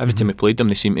beat them. Every time we played them,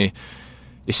 they seemed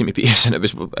to beat us, and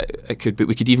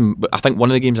we could even. I think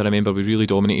one of the games I remember we really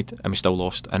dominated and we still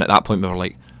lost, and at that point we were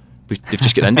like, they've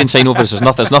just got the Indian sign over us.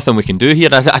 There's nothing we can do here.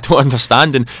 I don't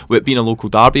understand. And with it being a local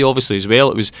derby, obviously as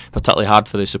well, it was particularly hard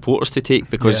for the supporters to take,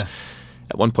 because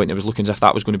at one point it was looking as if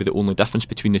that was going to be the only difference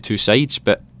between the two sides,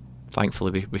 but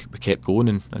thankfully we kept going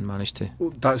and managed to.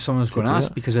 Well, that's something I was going to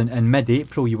ask, because in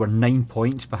mid-April you were 9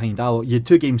 points behind Alloa. You had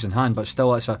 2 games in hand, but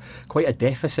still it's quite a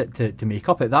deficit to make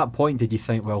up. At that point, did you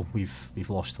think, well, we've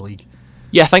lost the league?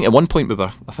 Yeah, I think at one point we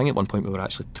were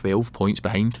actually 12 points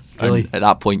behind. Really? And at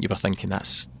that point you were thinking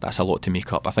that's a lot to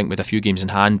make up. I think we had a few games in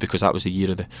hand, because that was the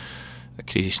year of the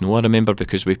crazy snow, I remember,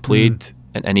 because we played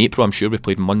in April. I'm sure we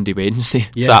played Monday, Wednesday,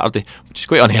 Saturday, which is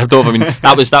quite unheard of. I mean,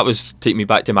 that was taking me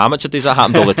back to my amateur days. That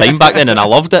happened all the time back then, and I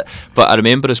loved it. But I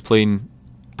remember us playing,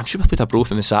 I'm sure we played Arbroath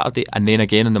on the Saturday and then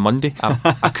again on the Monday.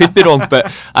 I could be wrong,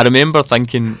 but I remember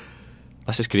thinking,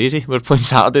 this is crazy, we're playing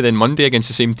Saturday then Monday against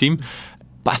the same team.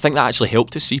 But I think that actually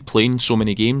helped us, see, playing so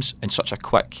many games in such a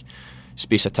quick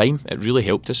space of time. It really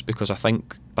helped us, because I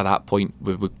think by that point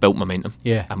we built momentum,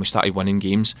 and we started winning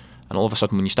games. And all of a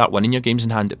sudden, when you start winning your games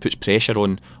in hand, it puts pressure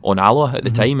on Alloa at the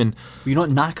time. And were you not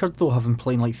knackered though, having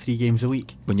playing like 3 games a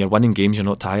week? When you're winning games, you're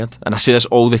not tired. And I say this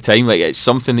all the time, like, it's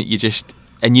something that you just,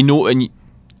 and you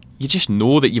just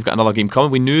know that you've got another game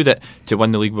coming. We knew that to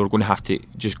win the league we were going to have to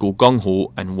just go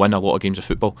gung-ho and win a lot of games of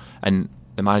football, and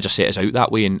the manager set us out that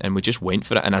way, and we just went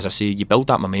for it. And as I say, you build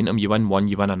that momentum, you win one,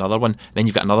 you win another one, then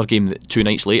you've got another game 2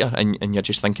 nights later, and you're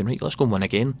just thinking, right, let's go and win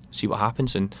again, see what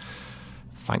happens. And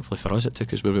thankfully for us, it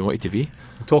took us where we wanted to be.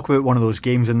 We'll talk about one of those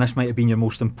games, and this might have been your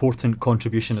most important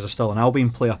contribution as a Stirling Albion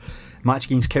player. Match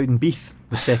against Cowdenbeath,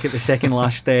 the second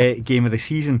last game of the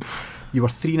season. You were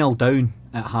 3-0 down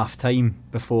at half time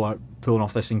before pulling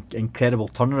off this incredible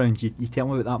turnaround. You tell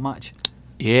me about that match?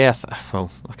 Yeah, well,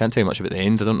 I can't tell you much about the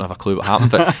end. I don't have a clue what happened,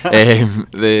 but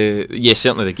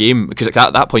certainly the game, because at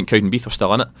that point Cowdenbeath were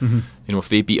still in it. You know, if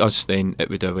they beat us, then it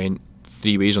would have went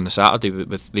 3 ways on the Saturday.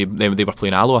 They were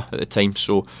playing Alloa at the time,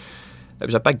 so it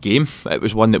was a big game. It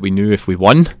was one that we knew if we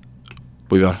won,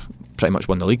 we were pretty much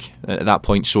won the league at that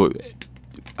point. So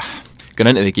going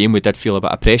into the game, we did feel a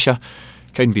bit of pressure.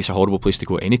 Cowdenbeath's a horrible place to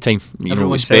go at any time,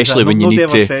 especially when you need to.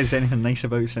 Nobody ever says anything nice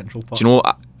about Central Park. Do you know,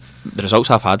 the results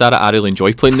I've had at it, I really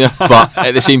enjoy playing there, but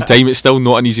at the same time it's still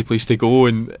not an easy place to go.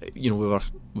 And we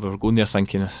were going there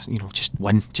thinking, just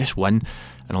win,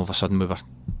 and all of a sudden we were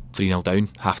 3-0 down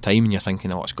half time, and you're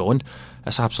thinking, oh, it's gone,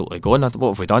 it's absolutely gone, what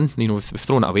have we done? We've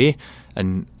thrown it away.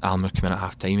 And Allan Moore came in at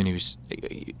half time, and he was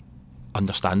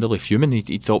understandably fuming.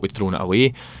 He thought we'd thrown it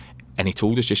away, and he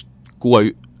told us, just go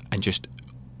out and just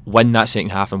win that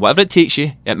second half, and whatever it takes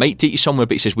you, it might take you somewhere,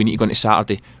 but he says we need to go into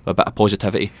Saturday with a bit of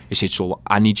positivity. He said, so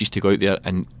I need you to go out there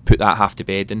and put that half to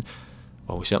bed. And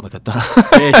well, we certainly did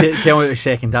that. Tell me about the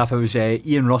second half. It was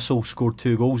Ian Russell scored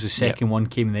 2 goals. The second one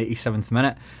came in the 87th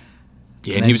minute.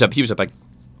 Yeah, and he was a big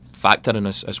factor in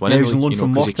us winning. He was on loan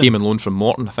from Morton. He came on loan from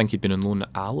Morton. I think he'd been on loan at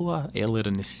Alloa earlier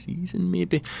in the season,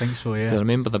 maybe. I think so, yeah. I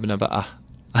remember there being a bit of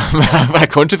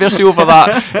controversy over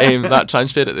that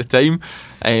transfer at the time,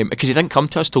 because he didn't come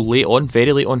to us till late on,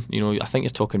 very late on. I think you're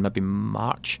talking maybe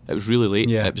March. It was really late.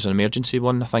 It was an emergency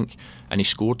one, I think, and he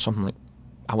scored something like,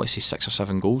 I want to say 6 or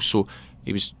 7 goals. So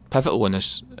he was pivotal in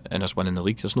us winning the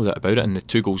league. There's no doubt about it. And the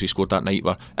 2 goals he scored that night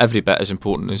were every bit as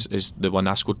important as the one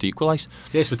I scored to equalise.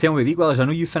 Yeah, so tell me about the equalise. I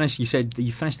know you said that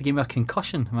you finished the game with a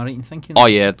concussion. Am I right in thinking? Oh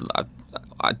yeah,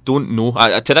 I don't know.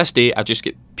 To this day, I just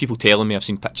get people telling me. I've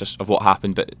seen pictures of what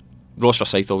happened, but Ross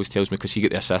Forsyth always tells me, because he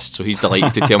got the assist, so he's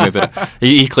delighted to tell me about it.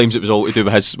 He claims it was all to do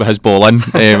with his ball in.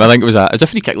 I think it was a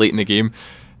free kick late in the game,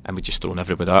 and we'd just thrown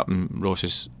everybody up, and Ross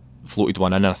has floated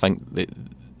one in, and I think that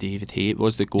David Hay, it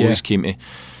was the goalies, came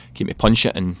to punch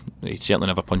it, and he certainly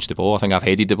never punched the ball. I think I've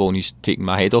headed the ball and he's taken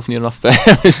my head off near enough, but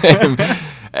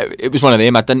it was one of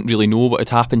them. I didn't really know what had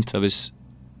happened.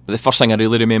 The first thing I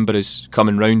really remember is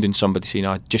coming round and somebody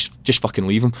saying, just fucking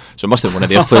leave him. So it must have been one of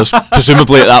their players,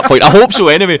 presumably at that point. I hope so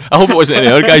anyway. I hope it wasn't any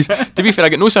other guys. To be fair, I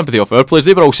get no sympathy off our players.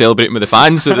 They were all celebrating with the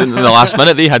fans in the last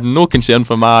minute. They had no concern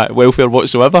for my welfare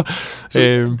whatsoever.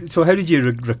 So how did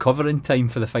you recover in time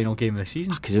for the final game of the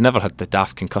season? Because they never had the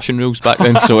daft concussion rules back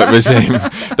then, so it was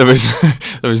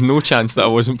there was no chance that I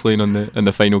wasn't playing in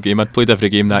the final game. I'd played every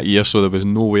game that year, so there was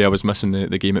no way I was missing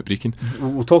the game at Brecon.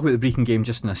 We'll talk about the Brecon game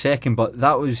just in a second, but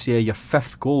that was was your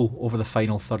 5th goal over the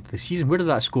final third of the season. Where did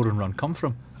that scoring run come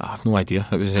from? I have no idea.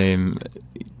 It was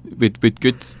with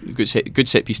good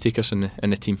set piece takers in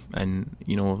the team, and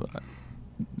they're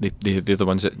the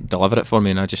ones that deliver it for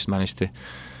me, and I just managed to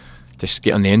just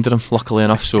get on the end of them, luckily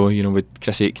enough. So with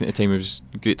Chris Aitken at the time, it was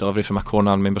a great delivery from a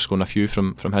corner. I remember scoring a few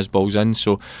from his balls in.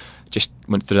 So just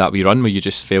went through that wee run where you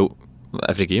just felt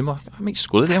every game, I might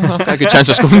score today, I've got a good chance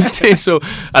of scoring today. So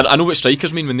I know what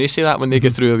strikers mean when they say that, when they go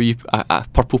through a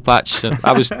purple patch.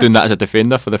 I was doing that as a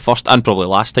defender for the first and probably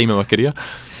last time in my career.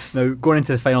 Now, going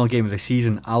into the final game of the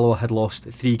season, Alloa had lost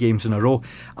 3 games in a row,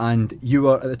 and you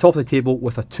were at the top of the table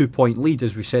with a 2-point lead.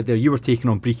 As we said there, you were taking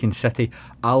on Brechin City.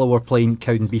 Alloa were playing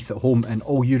Cowdenbeath at home, and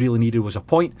all you really needed was a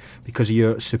point because of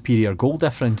your superior goal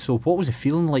difference. So what was it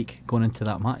feeling like going into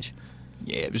that match?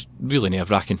 Yeah, it was really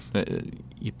nerve-wracking.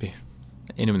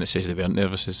 Anyone that says they weren't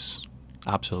nervous is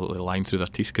absolutely lying through their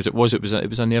teeth, because it was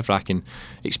a nerve-wracking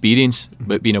experience.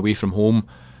 But being away from home,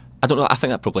 I don't know, I think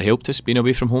that probably helped us, being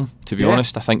away from home, to be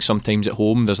honest. I think sometimes at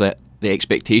home there's the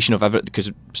expectation of everything,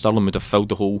 because Stirling would have filled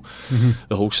the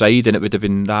whole side, and it would have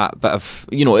been that bit of,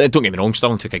 don't get me wrong,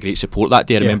 Stirling took a great support that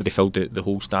day. I remember they filled the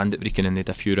whole stand at Brechin, and they had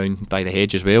a few round by the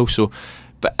hedge as well. So,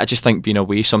 but I just think being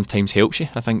away sometimes helps you.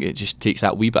 I think it just takes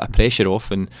that wee bit of pressure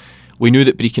off, and we knew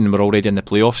that Brechin were already in the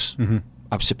playoffs.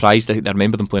 I was surprised. I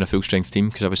remember them playing a full strength team,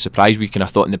 because I was surprised. We kind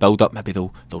of thought in the build up maybe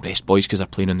they'll rest boys because they're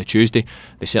playing on the Tuesday.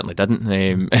 They certainly didn't,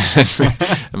 and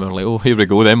we were like, oh, here we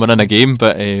go then, we're in a game.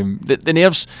 But the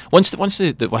nerves, once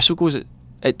the whistle goes,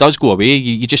 it does go away.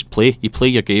 You just play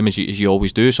your game as you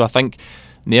always do. So I think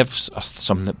nerves are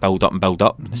something that build up.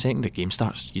 The second the game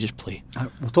starts, you just play.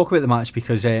 We'll talk about the match,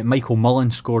 because Michael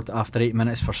Mullen scored after 8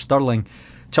 minutes for Stirling.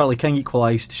 Charlie King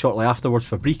equalised shortly afterwards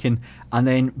for Brechin, and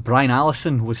then Brian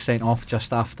Allison was sent off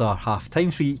just after half time.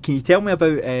 So can you tell me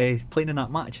about playing in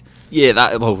that match? Yeah,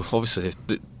 obviously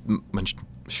when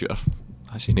shooter,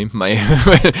 that's his name,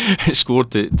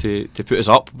 scored to put us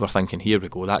up, we're thinking, here we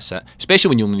go, that's it. Especially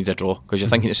when you only need a draw, because you're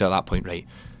thinking to yourself at that point, right,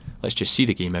 let's just see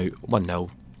the game out, 1-0,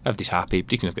 everybody's happy,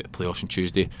 Brechin have got the playoffs on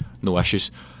Tuesday, no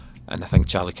issues. And I think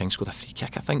Charlie King scored a free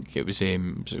kick. I think it was a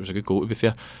good goal, to be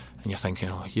fair. And you're thinking,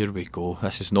 oh, here we go,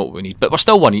 this is not what we need. But we're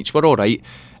still 1 each, we're all right.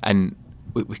 And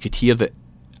we could hear that,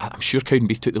 I'm sure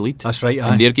Cowdenbeath took the lead. That's right,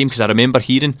 in their game, because I remember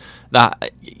hearing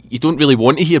that. You don't really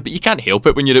want to hear, but you can't help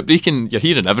it when you're at Brechin. You're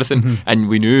hearing everything, and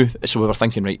we knew. So we were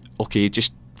thinking, right, okay,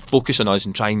 just focus on us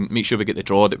and try and make sure we get the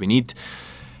draw that we need.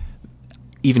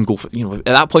 Even go for, at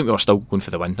that point we were still going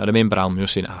for the win. I remember Allan Moore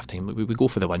saying at half time, we go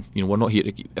for the win. We're not here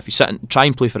to, if you sit and try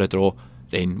and play for a draw,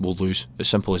 then we'll lose. As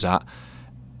simple as that.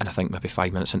 And I think maybe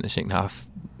 5 minutes into the second half,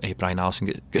 Brian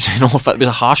Allison gets sent off. It was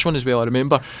a harsh one as well. I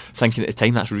remember thinking at the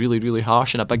time, that's really, really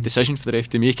harsh and a big decision for the ref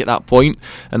to make at that point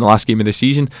in the last game of the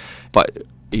season. But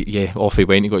yeah, off he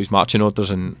went, he got his marching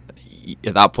orders, and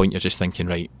at that point you're just thinking,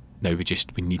 right, now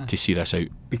we need to see this out.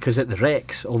 Because at the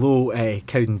Rex, although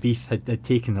Cowdenbeath had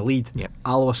taken the lead,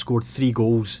 Alloa scored 3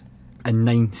 goals in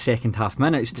 9 second half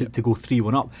minutes to go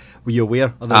 3-1 up. Were you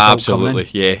aware of the result? Absolutely,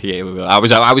 yeah. I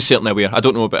was certainly aware. I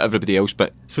don't know about everybody else,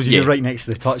 but so you're right next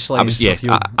to the touchline.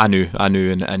 I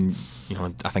knew, and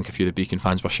I think a few of the Brechin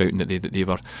fans were shouting that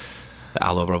that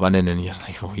Alloa were winning, and you're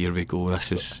like, oh, here we go.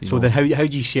 This is. So then, how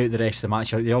do you see out the rest of the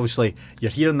match? Obviously, you're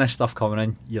hearing this stuff coming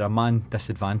in. You're a man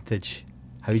disadvantage.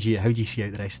 How do you see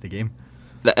out the rest of the game?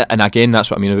 And again, that's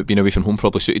what I mean about being away from home.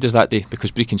 Probably suited us that day,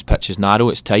 because Brechin's pitch is narrow,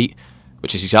 it's tight,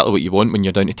 which is exactly what you want when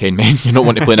you're down to 10 men. You don't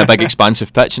want to play in a big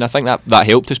expansive pitch, and I think that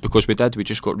helped us, because we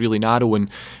just got really narrow, and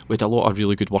we had a lot of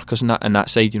really good workers in that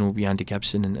side. We Andy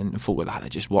Gibson and folk like that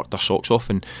just worked their socks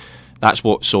off, and that's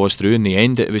what saw us through in the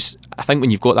end. It was, I think, when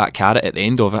you've got that carrot at the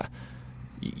end of it,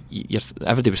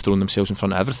 everybody was throwing themselves in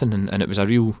front of everything, and it was a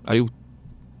real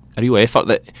effort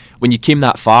that when you came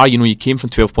that far, you came from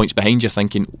 12 points behind, you're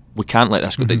thinking, we can't let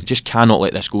this go. You just cannot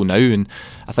let this go now. And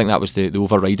I think that was the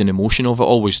overriding emotion of it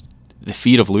all, was the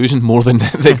fear of losing more than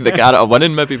the carrot of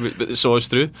winning, maybe, but it saw us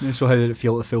through. So how did it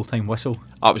feel at the full-time whistle?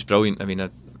 It was brilliant. I mean,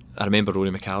 I remember Rory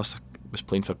McAllister was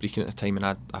playing for Brechin at the time, and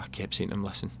I kept saying to him,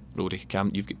 listen, Rory,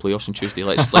 you've got playoffs on Tuesday,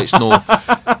 let's know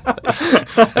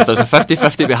if there's a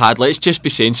 50-50 to be had, let's just be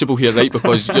sensible here, right,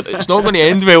 because it's not going to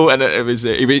end well. And it was,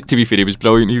 to be fair, he was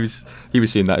brilliant. He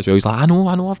was saying that as well. He's like, I know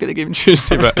I've got the game on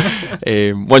Tuesday. But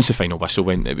once the final whistle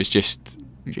went, it was just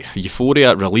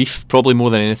euphoria, relief, probably more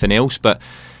than anything else. But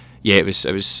yeah, it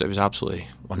was absolutely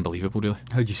unbelievable, really.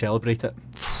 How do you celebrate it?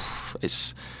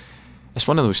 It's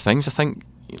one of those things. I think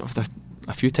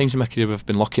a few times in my career I've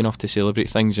been lucky enough to celebrate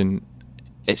things, and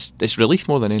it's relief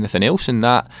more than anything else in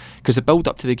that, because the build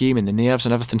up to the game and the nerves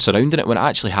and everything surrounding it, when it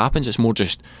actually happens, it's more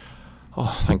just,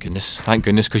 oh, thank goodness,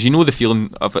 because the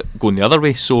feeling of it going the other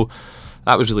way. So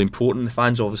that was really important. The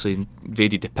fans obviously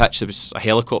invaded the pitch. There was a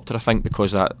helicopter, I think,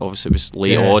 because that obviously was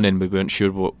late on and we weren't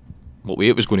sure what way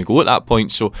it was going to go at that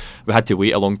point, so we had to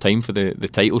wait a long time for the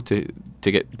title to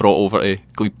get brought over to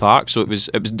Glebe Park. So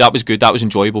that was good, that was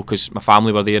enjoyable, because my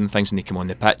family were there and things, and they came on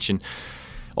the pitch, and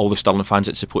all the Stirling fans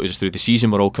that supported us through the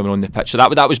season were all coming on the pitch, so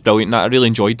that was brilliant. I really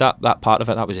enjoyed that part of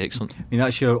it. That was excellent. I mean,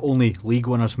 that's your only league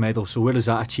winners medal, so where does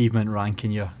that achievement rank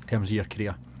in terms of your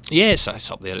career? Yeah, it's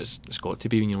up there. It's got to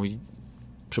be. You know,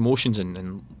 promotions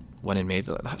and winning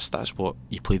medal, that's what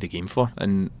you play the game for.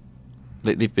 And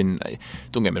they've been,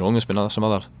 don't get me wrong, there's been some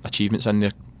other achievements in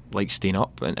there, like staying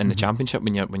up in the Championship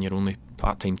when you're only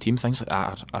part-time team. Things like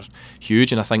that are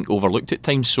huge, and I think overlooked at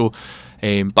times. So,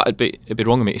 but it'd be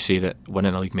wrong of me to say that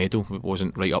winning a league medal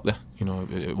wasn't right up there. You know,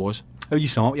 it was. How would you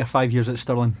sum up your 5 years at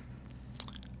Stirling?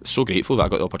 So grateful that I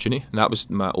got the opportunity, and that was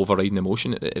my overriding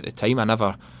emotion at the time.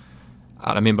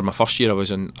 I remember my first year, I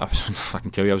was on I can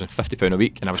tell you, I was on £50 a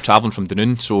week, and I was travelling from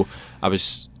Dunoon, so I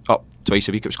was up twice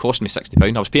a week. It was costing me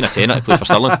 £60. I was paying a tenner to play for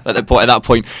Stirling at that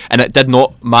point, and it did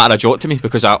not matter a jot to me,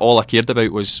 because all I cared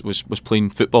about was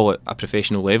playing football at a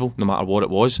professional level, no matter what it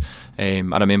was. I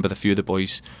remember the few of the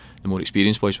boys, the more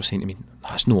experienced boys, were saying to me,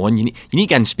 "That's no on. You need to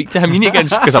go and speak to him. You need to go,"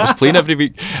 because I was playing every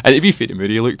week. And to be fair to Moore,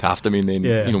 he looked after me, and then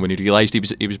you know, when he realised,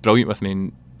 he was brilliant with me.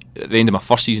 And at the end of my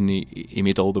first season, he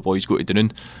made all the boys go to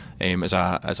Dunoon as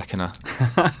a kind of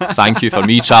thank you for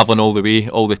me travelling all the way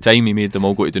all the time. He made them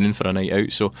all go to Dunoon for a night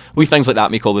out. So wee things like that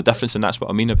make all the difference, and that's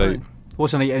what I mean about.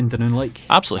 What's a night out in Dunoon like?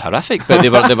 Absolutely horrific, but they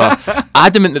were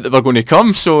adamant that they were going to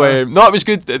come. So no, it was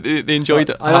good. They enjoyed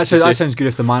it. That sounds good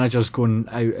if the manager's going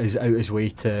out his way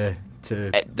to.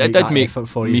 It did make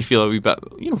me feel a wee bit,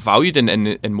 you know, valued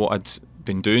in what I'd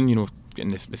been doing. You know,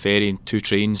 getting the ferry and 2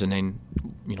 trains, and then,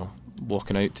 you know,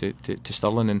 walking out to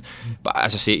Stirling. But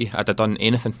as I say to you, I'd have done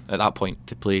anything at that point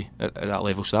to play at that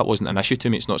level, so that wasn't an issue to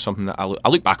me. It's not something that I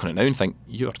look back on it now and think,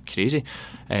 you're crazy,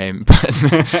 but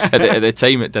at the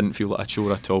time it didn't feel like a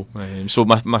chore at all. So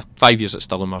my 5 years at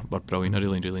Stirling were brilliant. I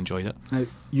really enjoyed it. Now,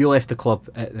 you left the club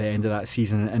at the end of that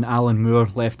season, and Allan Moore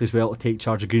left as well to take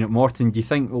charge of Greenock Morton. Do you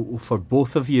think for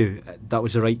both of you that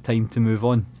was the right time to move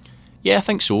on? Yeah, I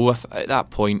think so. At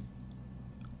that point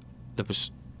there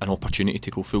was an opportunity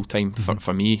to go full time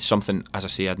for me, something, as I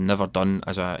say, I'd never done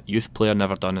as a youth player,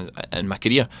 never done in my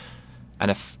career.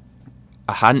 And if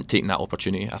I hadn't taken that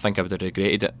opportunity, I think I would have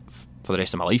regretted it for the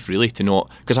rest of my life, really, to not,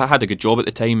 because I had a good job at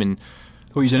the time. And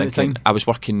what were you doing at the time? I was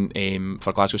working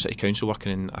for Glasgow City Council,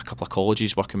 working in a couple of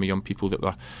colleges, working with young people that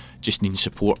were just needing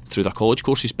support through their college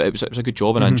courses. But it was a good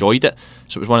job, and I enjoyed it.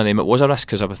 So it was one of them. It was a risk,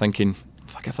 because I was thinking,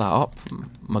 if I give that up, am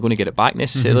I going to get it back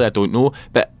necessarily? I don't know.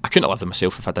 But I couldn't have lived with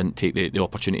myself if I didn't take the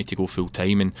opportunity to go full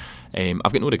time, and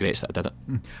I've got no regrets that I did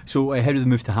it. So how did the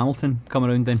move to Hamilton come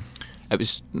around then? It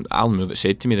was Allan Moore that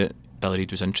said to me that Billy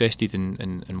Reid was interested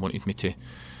and wanted me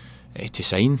to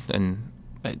sign, and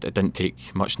it didn't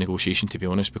take much negotiation, to be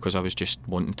honest, because I was just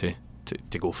wanting to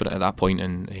go for it at that point,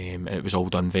 and it was all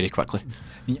done very quickly.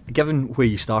 Given where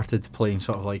you started playing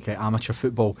sort of like amateur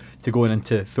football to going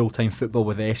into full-time football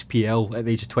with the SPL at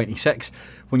the age of 26,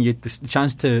 when you had the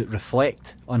chance to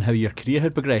reflect on how your career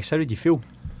had progressed, how did you feel?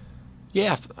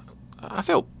 Yeah, I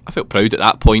felt proud at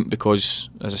that point, because,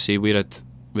 as I say, where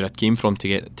I'd came from to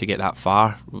get that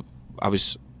far, I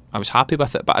was happy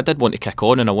with it. But I did want to kick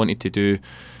on, and I wanted to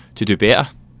do better.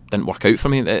 Didn't work out for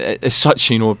me. It's such,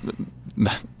 you know,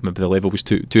 maybe the level was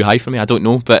too high for me, I don't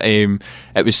know, but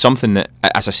it was something that,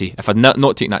 as I say, if I'd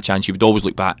not taken that chance, you would always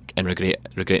look back and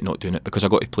regret not doing it, because I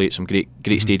got to play at some great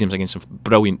stadiums against some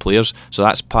brilliant players. So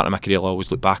that's part of my career I'll always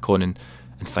look back on and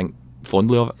think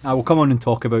fondly of it. I will come on and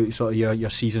talk about sort of your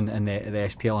season in the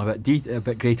SPL in a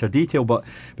bit greater detail, but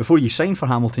before you signed for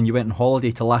Hamilton, you went on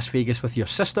holiday to Las Vegas with your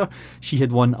sister. She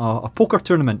had won a poker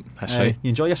tournament. That's right. You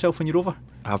enjoy yourself when you're over?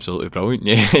 Absolutely brilliant.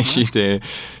 Yeah,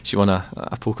 she won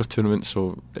a poker tournament,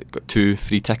 so got 2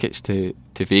 free tickets to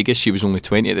Vegas. She was only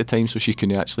 20 at the time, so she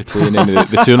couldn't actually play in any of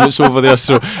the tournaments over there.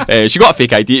 So she got a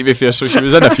fake ID, to be fair, so she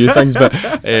was in a few things. But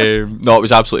no, it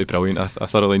was absolutely brilliant. I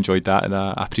thoroughly enjoyed that, and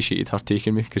I appreciated her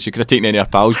taking me, because she could have taken any of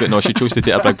her pals, but no, she chose to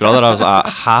take her big brother. I was like,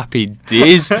 happy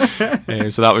days.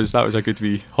 So that was a good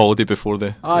wee holiday before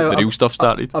the real stuff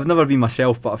started. I've never been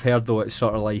myself, but I've heard though it's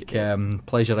sort of like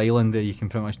Pleasure Island. You can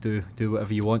pretty much do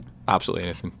whatever you want. Absolutely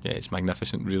anything. Yeah, it's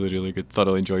magnificent. Really good.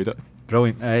 Thoroughly enjoyed it.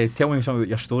 Brilliant. Tell me some about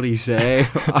your stories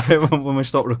when we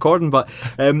stop recording. But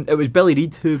it was Billy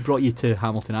Reid who brought you to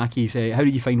Hamilton Academical. How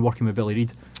did you find working with Billy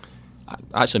Reid?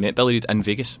 I actually met Billy Reid in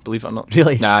Vegas, believe it or not.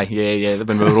 Really? Nah, yeah,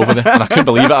 when we were over there, and I couldn't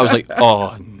believe it. I was like,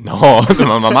 oh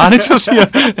no, my manager's here.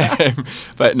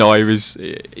 But no, it was,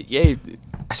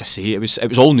 as I say, it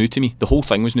was all new to me. The whole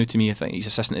thing was new to me. I think his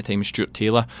assistant at the time was Stuart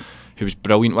Taylor, was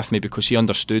brilliant with me, because he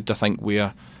understood, I think,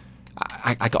 where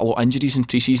I got a lot of injuries in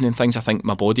pre-season and things. I think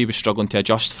my body was struggling to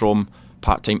adjust from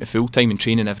part-time to full-time and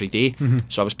training every day.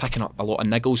 So I was picking up a lot of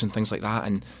niggles and things like that,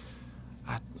 and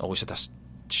I always had this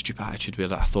stupid attitude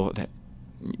where I thought that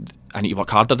I need to work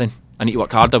harder then. I need to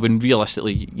work harder, when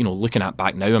realistically, looking at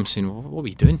back now, I'm saying, well, what are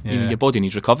you doing? Your body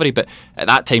needs recovery. But at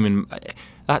that time,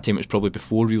 it was probably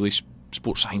before really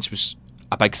sports science was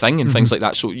a big thing and things like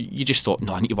that. So you just thought,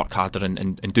 no, I need to work harder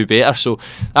and do better. So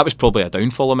that was probably a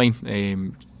downfall of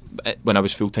mine. When I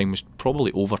was full-time, was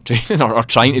probably overtraining or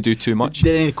trying to do too much.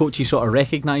 Did any coaches sort of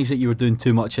recognise that you were doing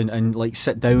too much and like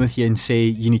sit down with you and say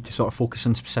you need to sort of focus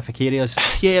on specific areas?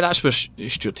 Yeah, that's where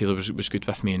Stuart Taylor was good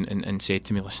with me and said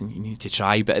to me, listen, you need to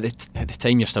try, but at the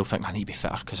time you're still thinking, I need to be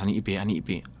fitter, because I need to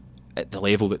be at the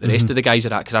level that the rest of the guys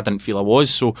are at, because I didn't feel I was.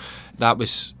 So that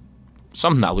was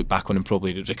something that I look back on and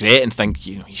probably regret and think,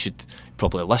 you should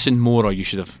probably listen more, or you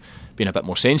should have been a bit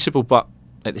more sensible. But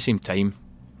at the same time,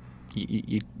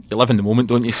 you live in the moment,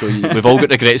 don't you? So we've all got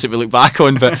regrets that we look back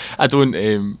on, but I don't.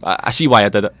 I see why I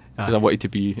did it, because I wanted to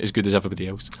be as good as everybody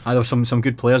else. There were some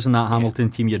good players in that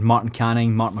Hamilton team. You had Martin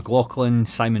Canning, Mark McLaughlin,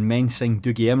 Simon Mensing,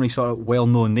 Dougie Emery, sort of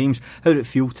well-known names. How did it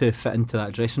feel to fit into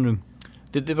that dressing room?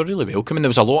 They were really welcoming. There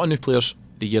was a lot of new players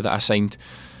the year that I signed.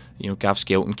 Gav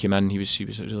Skelton came in. He was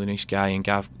a really nice guy, and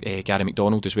Gary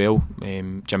McDonald as well.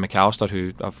 Jim McAllister,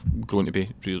 who I've grown to be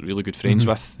really good friends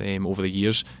with over the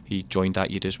years. He joined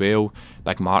that year as well.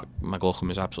 Big Mark McLaughlin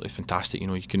was absolutely fantastic.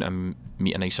 You couldn't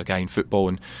meet a nicer guy in football,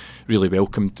 and really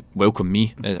welcomed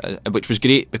me, which was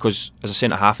great, because as a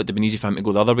centre half, it'd have been easy for him to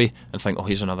go the other way and think, oh,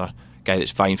 here's another guy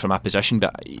that's fine for my position.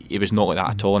 But he was not like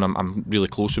that at all, and I'm really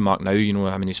close with Mark now. Him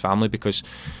and his family, because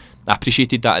I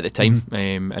appreciated that at the time,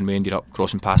 and we ended up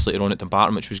crossing paths later on at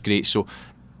Dumbarton, which was great. So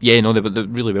they were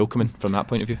really welcoming from that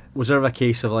point of view. Was there a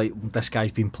case of like, this guy's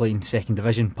been playing second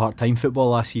division part-time football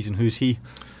last season, who's he?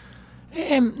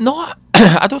 No,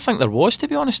 I don't think there was, to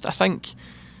be honest. I think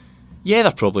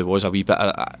there probably was a wee bit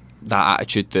of that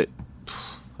attitude that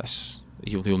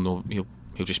he'll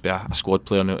just be a squad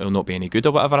player and he'll not be any good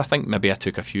or whatever. I think maybe I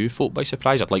took a few folk by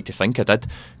surprise. I'd like to think I did,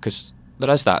 because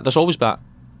there's always that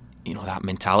that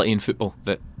mentality in football,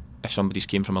 that if somebody's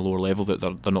came from a lower level, that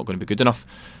they're not going to be good enough.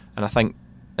 And I think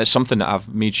it's something that I've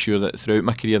made sure that throughout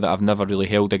my career that I've never really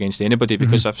held against anybody,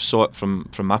 because I've saw it from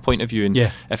my point of view. And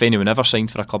if anyone ever signed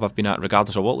for a club I've been at,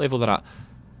 regardless of what level they're at,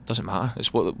 doesn't matter.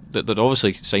 It's what they're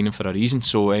obviously signing for a reason.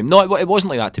 So no, it wasn't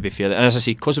like that, to be fair. And as I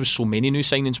say, because there was so many new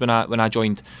signings when I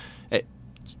joined, you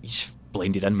just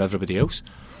blended in with everybody else.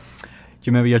 Do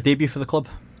you remember your debut for the club?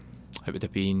 It would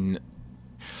have been,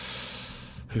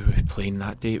 who were we playing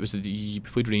that day? It was we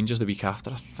played Rangers the week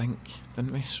after, I think,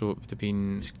 didn't we? So it would have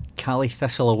been Cally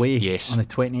Thistle away. Yes, on the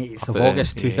 28th of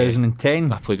August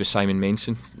 2010. I played with Simon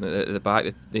Mensing at the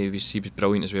back. He was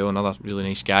brilliant as well. Another really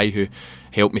nice guy who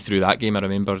helped me through that game. I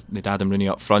remember they'd Adam Rooney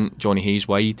up front, Johnny Hayes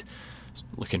wide.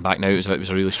 Looking back now, it was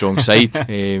a really strong side,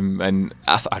 and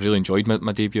I really enjoyed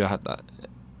my debut. I had that,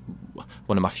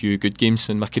 one of my few good games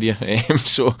in my career,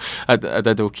 so I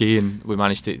did okay, and we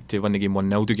managed to win the game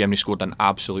 1-0. Dougie Emery scored an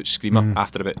absolute screamer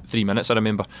after about 3 minutes, I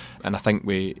remember, and I think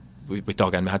we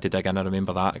dug in. We had to dig in. I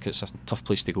remember that, because it's a tough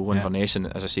place to go in Inverness,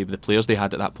 and as I say, with the players they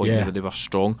had at that point, they were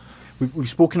strong. We've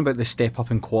spoken about the step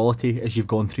up in quality as you've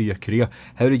gone through your career.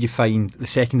 How did you find the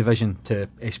second division to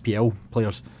SPL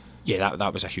players? Yeah,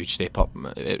 that was a huge step up.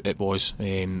 It was.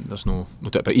 There's no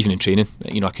doubt about it. Even in training,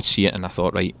 I could see it, and I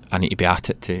thought, right, I need to be at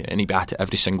it. I need to be at it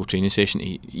every single training session to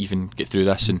even get through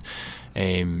this.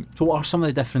 And so, what are some of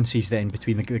the differences then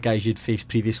between the guys you'd faced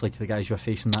previously to the guys you were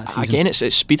facing that season? Again,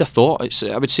 it's speed of thought.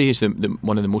 I would say it's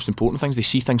one of the most important things. They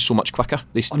see things so much quicker.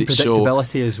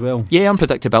 Unpredictability as well. Yeah,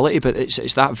 unpredictability, but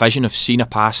it's that vision of seeing a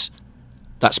pass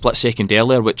that split second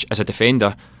earlier, which as a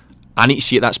defender, I need to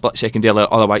see it that split second earlier,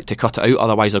 otherwise to cut it out,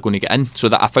 otherwise they're going to get in. So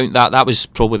that I found that was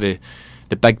probably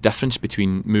the big difference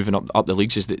between moving up the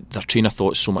leagues, is that their train of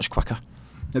thought is so much quicker.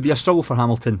 It'd be a struggle for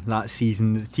Hamilton that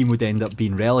season. The team would end up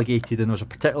being relegated, and there was a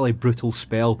particularly brutal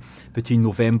spell between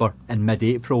November and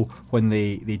mid-April when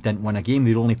they didn't win a game.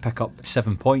 They'd only pick up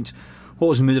 7 points. What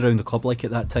was the mood around the club like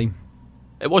at that time?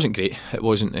 It wasn't great. It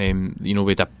wasn't. We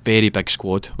had a very big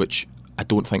squad, which I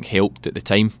don't think helped at the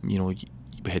time.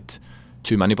 We had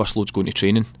 2 minibus loads going to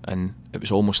training, and it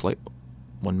was almost like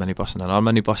one minibus and another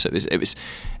minibus.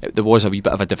 There was a wee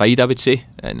bit of a divide, I would say.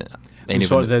 And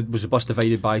was the bus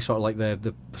divided by sort of like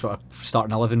the sort of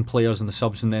starting 11 players and the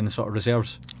subs, and then the sort of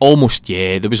reserves? Almost,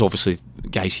 yeah. There was obviously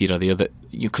guys here or there that,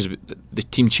 because the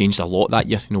team changed a lot that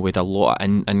year. We had a lot of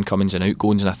incomings and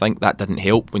outgoings, and I think that didn't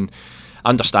help. When I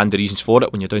understand the reasons for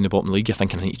it, when you're down the bottom of the league, you're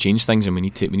thinking I need to change things, and we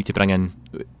need to bring in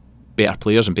better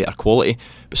players and better quality,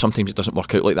 but sometimes it doesn't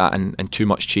work out like that, and too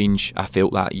much change I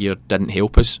felt that year didn't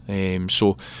help us.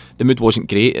 So the mood wasn't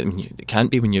great. I mean, it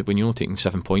can't be when you're only taking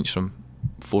 7 points from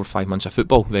 4 or 5 months of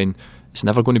football. Then it's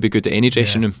never going to be good at any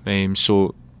dressing room.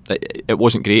 So it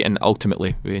wasn't great, and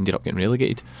ultimately we ended up getting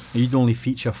relegated. You'd only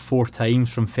feature 4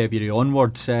 times from February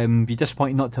onwards. Be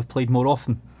disappointed not to have played more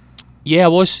often? Yeah, I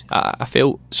was. I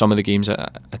felt some of the games I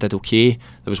did okay.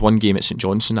 There was one game at St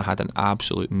Johnstone I had an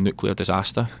absolute nuclear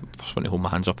disaster. First one to hold my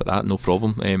hands up at that, no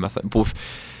problem. I think both,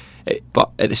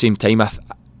 but at the same time,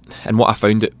 and what I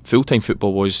found at full-time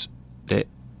football was that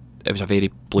it was a very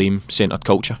blame-centred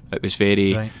culture. It was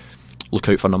very look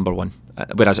out for number one.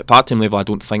 Whereas at part-time level, I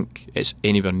don't think it's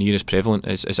anywhere near as prevalent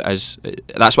as it is.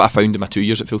 That's what I found in my 2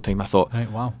 years at full-time. I thought, there's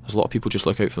a lot of people just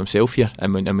look out for themselves here,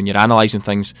 and when you're analysing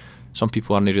things, some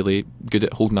people aren't really good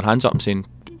at holding their hands up and saying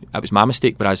it was my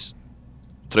mistake, whereas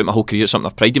throughout my whole career it's something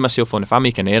I've prided myself on. If I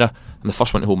make an error, I'm the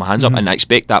first one to hold my hands up, and I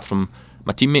expect that from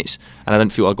my teammates, and I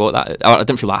didn't feel I got that, or I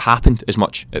didn't feel that happened as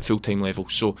much at full-time level.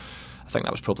 So I think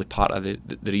that was probably part of the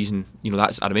reason.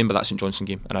 I remember that St Johnstone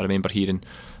game, and I remember hearing,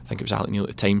 I think it was Alec Neil at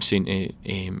the time, saying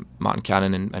to Martin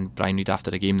Cannon and Brian Reid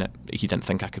after the game that he didn't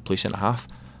think I could play centre half,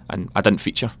 and I didn't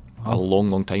feature a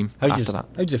long time after that.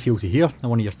 How does it feel to hear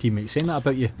one of your teammates saying that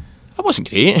about you? It wasn't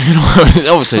great. I was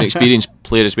obviously an experienced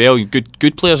player as well,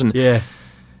 good players, and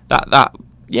that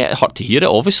it hurt to hear it,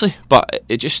 obviously, but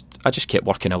I just kept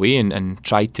working away and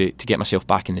tried to get myself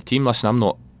back in the team. Listen,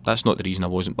 that's not the reason I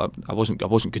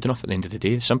wasn't good enough at the end of the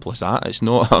day. As simple as that. It's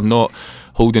not. I'm not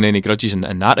holding any grudges in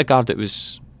that regard. It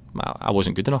was, I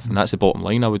wasn't good enough, and that's the bottom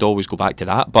line. I would always go back to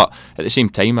that, but at the same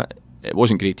time, it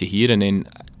wasn't great to hear, and then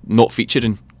not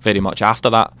featuring very much after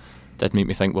that did make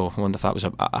me think, well, I wonder if that was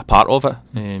a part of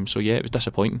it. So yeah, it was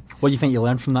disappointing. What do you think you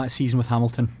learned from that season with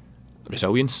Hamilton?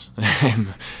 Resilience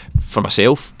for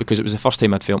myself, because it was the first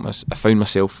time I found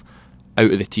myself out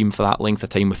of the team for that length of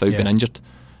time without being injured,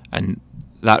 and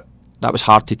that was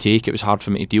hard to take. It was hard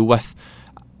for me to deal with.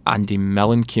 Andy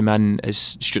Millen came in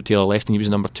as Stuart Taylor left, and he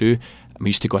was number 2. We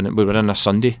used to go in. We were in a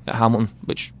Sunday at Hamilton,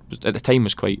 which at the time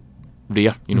was quite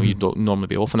rare. You don't normally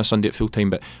be off on a Sunday at full time,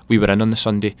 but we were in on the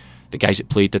Sunday. The guys that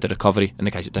played did a recovery, and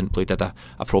the guys that didn't play did a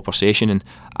proper session. And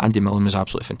Andy Millen was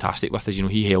absolutely fantastic with us.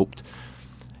 He helped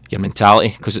your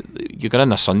mentality, because you got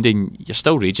in a Sunday and you're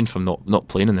still raging from not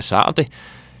playing on the Saturday.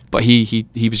 But he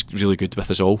was really good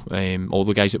with us all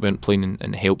the guys that weren't playing,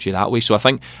 and helped you that way. So I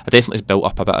think I definitely built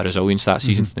up a bit of resilience that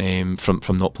season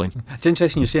from not playing. It's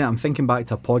interesting you're saying that. I'm thinking back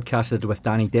to a podcast I did with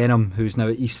Danny Denham, who's now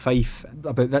at East Fife,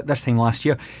 about this time last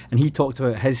year, and he talked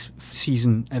about his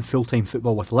season in full-time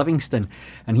football with Livingston,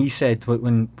 and he said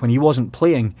when he wasn't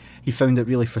playing, he found it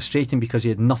really frustrating because he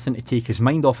had nothing to take his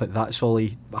mind off it. That's all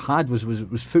he had was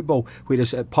football,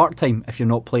 whereas at part-time, if you're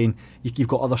not playing, you've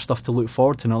got other stuff to look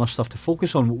forward to and other stuff to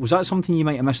focus on. Was that something you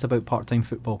might have missed about part-time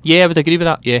football? Yeah, I would agree with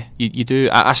that. Yeah, you do.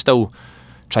 I still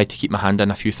tried to keep my hand in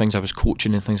a few things. I was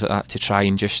coaching and things like that to try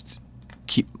and just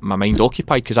keep my mind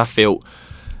occupied, because I felt,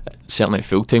 certainly at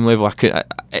full-time level,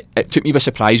 it took me by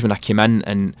surprise when I came in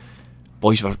and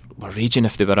boys were raging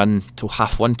if they were in till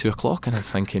 1:30, 2 o'clock, and I'm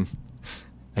thinking,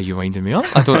 are you winding me up?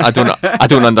 I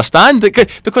don't understand,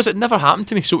 because it never happened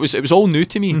to me. So it was all new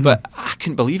to me. But I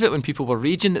couldn't believe it when people were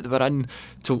raging that they were in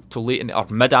till late or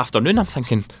mid-afternoon. I'm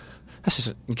thinking, this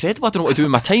is incredible. I don't know what to do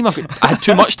with my time. I had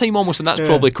too much time almost, and that's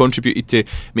probably contributed to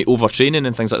me overtraining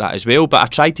and things like that as well. But I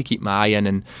tried to keep my eye in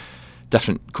and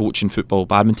different coaching, football,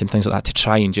 badminton, things like that, to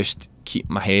try and just keep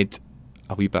my head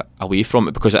a wee bit away from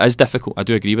it, because it is difficult. I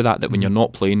do agree with that when you're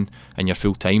not playing and you're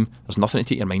full time, there's nothing to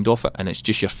take your mind off it, and it's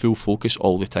just your full focus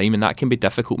all the time, and that can be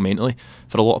difficult mentally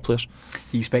for a lot of players.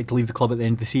 You expect to leave the club at the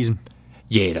end of the season?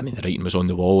 Yeah, I mean, the writing was on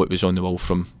the wall. It was on the wall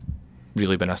from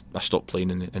really when I stopped playing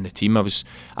in the team.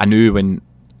 I knew when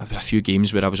there was a few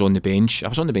games where I was on the bench. I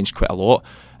was on the bench quite a lot,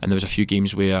 and there was a few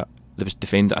games where there was a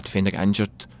defender got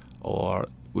injured or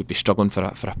would be struggling for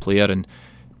a player, and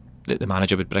the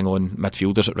manager would bring on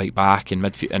midfielders at right back and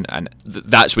midfield, and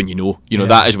that's when you know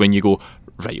that is when you go,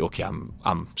 right, okay,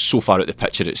 I'm so far out the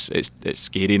picture, it's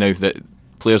scary now that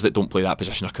players that don't play that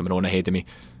position are coming on ahead of me.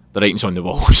 The writing's on the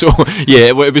wall. So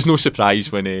yeah, it was no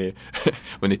surprise when they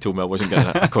told me I wasn't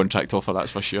getting a contract offer,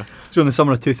 that's for sure. So in the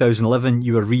summer of 2011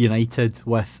 you were reunited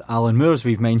with Allan Moore, as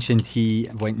we've mentioned. He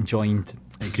went and joined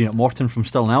Greenock Morton from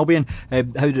Stirling Albion. How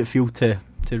did it feel to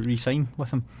re-sign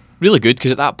with him? Really good,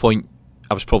 because at that point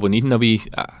I was probably needing a wee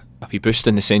boost,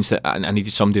 in the sense that I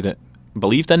needed somebody that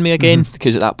believed in me again,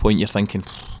 because at that point you're thinking,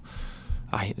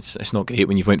 it's not great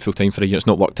when you've went full time for a year, it's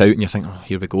not worked out, and you're thinking,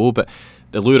 here we go. But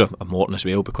the lure of Morton as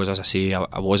well, because as I say,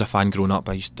 I was a fan growing up.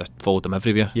 I followed them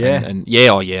everywhere. Yeah. And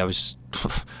I was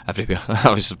everywhere.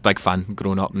 I was a big fan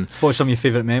growing up. And what were some of your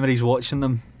favourite memories watching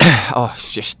them?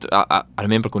 It's just I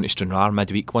remember going to Stranraer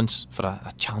midweek once for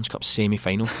a Challenge Cup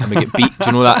semi-final, and we get beat. Do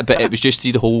you know that? But it was just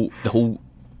the whole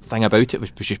thing about it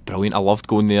was just brilliant. I loved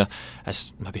going there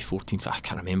as maybe 14th. I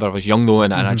can't remember. I was young though,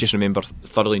 and I just remember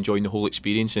thoroughly enjoying the whole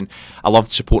experience. And I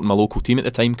loved supporting my local team at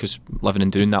the time, because living in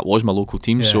Doon, that was my local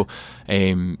team. So I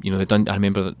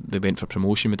remember that they went for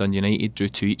promotion with Dundee United, drew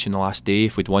 2 each in the last day.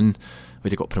 If we'd won,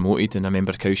 we'd have got promoted. And I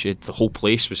remember Cowshed, the whole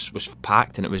place was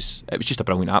packed, and it was just a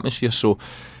brilliant atmosphere. So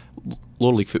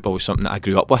lower league football was something that I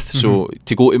grew up with. So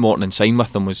to go to Morton and sign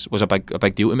with them was a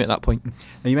big deal to me at that point.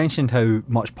 Now, you mentioned how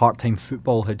much part-time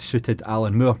football had suited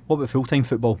Allan Moore. What about full-time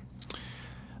football?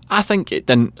 I think it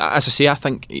didn't. As I say, I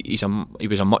think he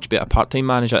was a much better part-time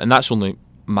manager, and that's only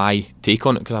my take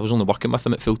on it, because I was only working with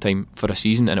him at full-time for a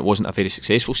season, and it wasn't a very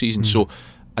successful season. So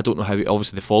I don't know how.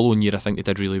 Obviously the following year I think they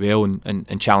did really well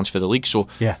and challenged for the league. So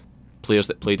players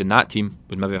that played in that team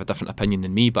would maybe have a different opinion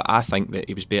than me, but I think that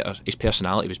he was better. His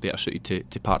personality was better suited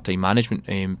to part-time management,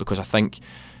 because I think,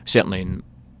 certainly in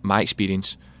my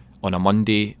experience, on a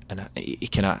Monday, and he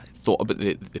kind of thought about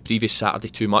the previous Saturday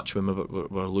too much when we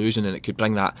were losing, and it could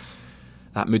bring that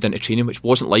mood into training, which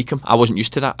wasn't like him. I wasn't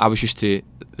used to that. I was used to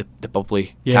the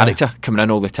bubbly character coming in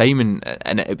all the time,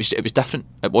 and it was different.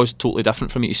 It was totally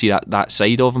different for me to see that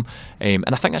side of him,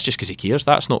 and I think that's just because he cares.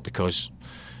 That's not because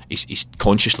he's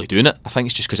consciously doing it. I think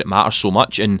it's just because it matters so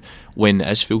much. And when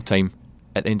it is full time,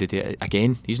 at the end of the day,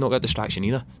 again, he's not got a distraction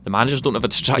either. The managers don't have a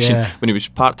distraction. When he was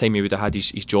part time, he would have had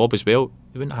his job as well.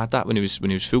 He wouldn't have had that when he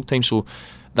was full time. So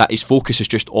that his focus is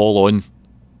just all on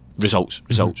results.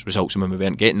 And when we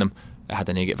weren't getting them, it had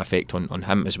a negative effect on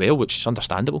him as well, which is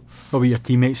understandable. What were your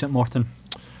teammates at Morton?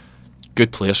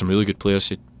 Good players, some really good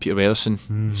players. Peter Weatherson,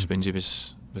 Spinsy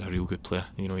was a real good player.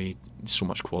 You know, he had so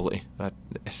much quality.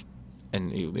 And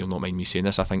he'll not mind me saying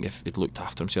this, I think if he'd looked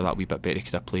after himself that wee bit better, he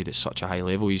could have played at such a high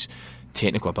level. His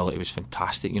technical ability was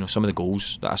fantastic. You know, some of the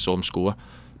goals that I saw him score,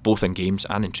 both in games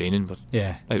and in training, were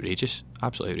outrageous,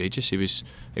 absolutely outrageous. He was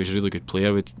a really good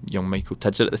player. With young Michael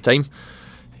Tidser at the time,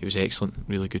 he was excellent,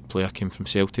 really good player. Came from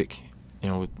Celtic. You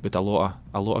know, with a lot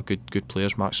of good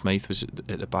players. Mark Smythe was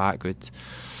at the back. With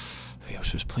who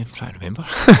else was playing? I'm trying to remember.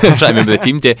 The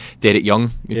team. Derek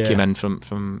Young came in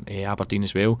from Aberdeen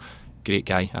as well. Great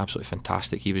guy, absolutely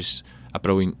fantastic. He was a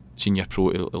brilliant senior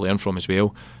pro to learn from as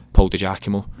well. Paul Di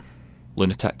Giacomo,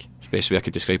 lunatic. It's the best way I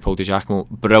could describe Paul Di Giacomo.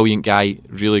 Brilliant guy,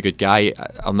 really good guy.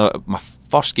 My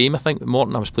first game, I think, at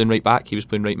Morton, I was playing right back, he was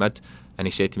playing right mid, and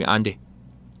he said to me, "Andy,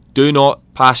 do not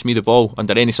pass me the ball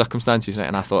under any circumstances." Right?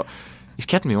 And I thought, he's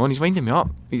kidding me on, he's winding me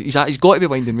up. He's got to be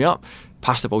winding me up.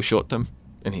 Passed the ball short to him,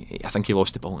 and I think he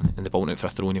lost the ball, and the ball went out for a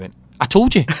throw, and he went, "I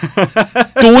told you,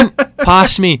 don't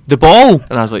pass me the ball."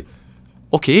 And I was like,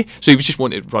 okay, so he was just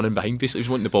wanting to run in behind, basically. He was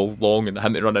wanting the ball long and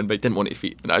him to run in, but he didn't want it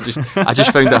feet. And I just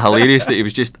found it hilarious that he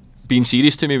was just being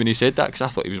serious to me when he said that, because I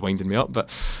thought he was winding me up, but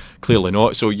clearly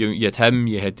not. So you had him,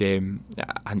 you had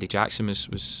Andy Jackson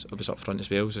was up front as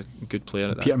well. He was a good player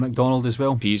at that. Peter McDonald as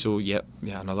well. Pizzo,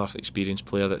 another experienced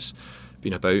player that's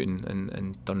been about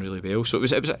and done really well. So it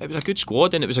was a good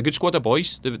squad, and it was a good squad of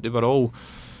boys. They were all.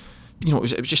 You know,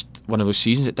 it was just one of those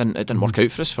seasons. It didn't work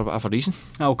out for us for whatever reason.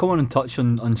 I'll come on and touch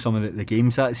on some of the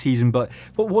games that season, but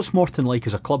what's Morton like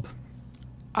as a club?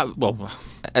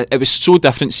 It was so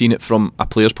different seeing it from a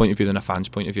player's point of view than a fan's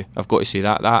point of view. I've got to say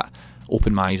that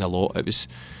opened my eyes a lot.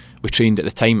 We trained at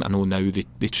the time. I know now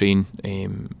they train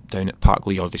down at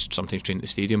Parkley, or they sometimes train at the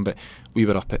stadium, but we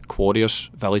were up at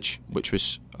Quarriers Village, which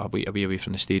was away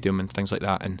from the stadium and things like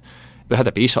that. And we had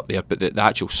a base up there, but the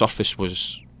actual surface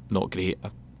was not great.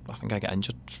 I think I got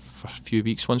injured for a few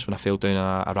weeks once when I fell down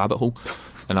a rabbit hole,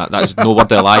 and that's no word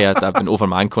of a lie. I've been over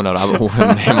my ankle in a rabbit hole,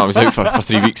 and I was out for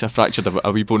 3 weeks. I fractured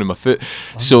a wee bone in my foot.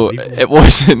 So it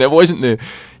wasn't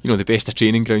the best of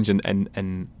training grounds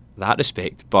in that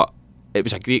respect, but it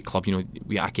was a great club. You know,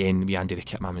 we Andy the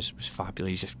Kitman was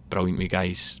fabulous. He's a brilliant wee guy.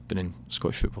 He's been in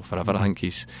Scottish football forever. I think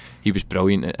he was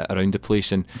brilliant around the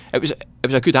place, and it was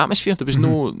a good atmosphere. There was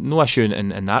no issue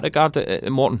in that regard at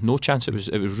Morton. No chance. It was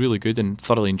really good, and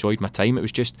thoroughly enjoyed my time. It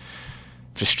was just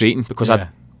frustrating because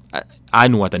I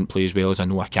know I didn't play as well as I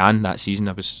know I can that season.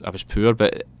 I was poor,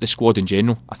 but the squad in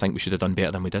general, I think we should have done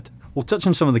better than we did. We'll touch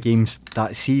on some of the games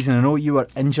that season. I know you were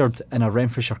injured in a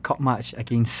Renfrewshire Cup match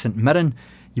against St Mirren.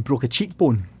 You broke a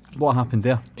cheekbone. What happened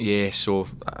there? Yeah, so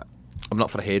I'm not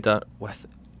for a header with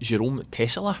Jerome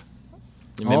Tesseler.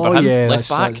 You remember him? Yeah, left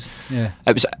back. Yeah.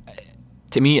 It was,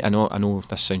 to me, I know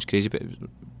this sounds crazy, but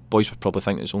boys would probably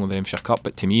think it's only the Renfrewshire Cup,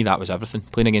 but to me that was everything.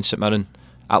 Playing against St Mirren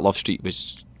at Love Street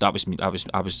was me.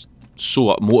 I was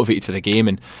so motivated for the game,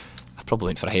 and probably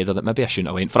went for a header that maybe I shouldn't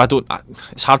have went for.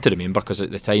 It's hard to remember because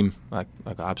at the time I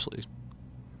got absolutely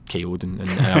KO'd and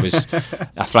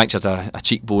I fractured a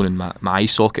cheekbone in my eye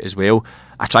socket as well.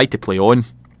 I tried to play on.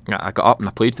 I got up and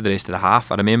I played for the rest of the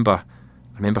half. I remember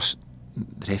the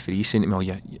referee saying to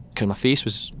me, because my face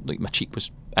was like, my cheek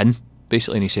was in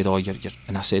basically, and he said, you're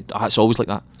and I said, it's always like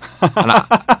that. And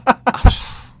I was,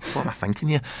 what am I thinking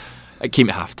here? It came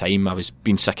to half time. I was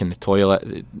being sick in the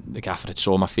toilet. The gaffer had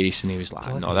saw my face and he was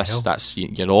like, "No, that's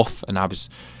you're off." And I was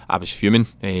fuming.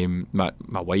 My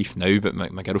wife now, but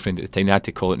my girlfriend at the time, they had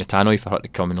to call it Natanoy for her to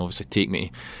come and obviously take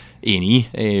me to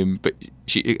A&E. But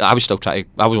I was still I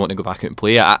was wanting to go back out and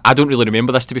play. I don't really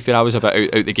remember this, to be fair. I was a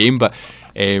bit out the game, but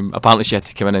apparently she had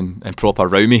to come in and proper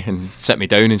row me and sit me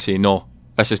down and say, "No,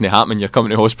 this isn't happening, you're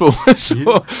coming to hospital."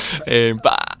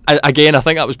 But again, I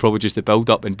think that was probably just the build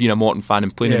up and being a Morton fan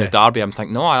and playing in the derby. I'm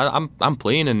thinking, no, I'm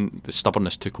playing, and the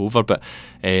stubbornness took over. But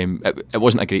it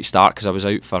wasn't a great start because I was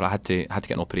out I had to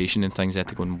get an operation and things. I had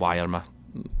to go and wire my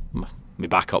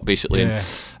back up basically. And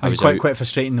I was quite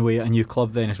frustrating the way at a new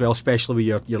club then as well,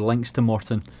 especially with your links to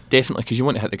Morton. Definitely, because you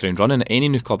want to hit the ground running. At any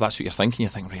new club, that's what you're thinking. You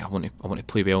think, right, I want to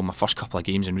play well in my first couple of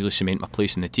games and really cement my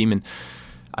place in the team. And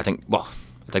I think, I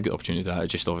did get the opportunity to do that. It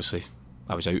just obviously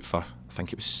I was out for I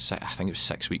think it was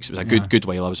 6 weeks. It was a good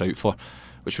while I was out for,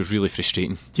 which was really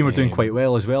frustrating. The team were doing quite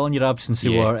well as well in your absence.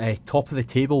 They were top of the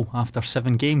table after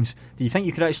 7 games. Do you think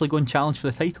you could actually go and challenge for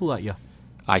the title that year?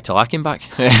 Aye, till I came back.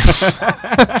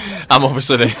 I'm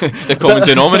obviously the common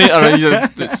denominator.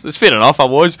 It's fair enough, I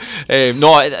was.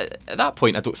 No, at that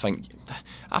point I don't think,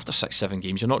 after 6-7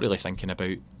 games you're not really thinking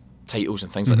about titles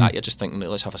and things like that. You're just thinking,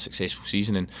 let's have a successful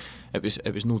season, and it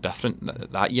was no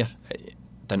different that year. It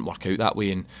didn't work out that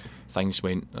way, and things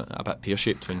went a bit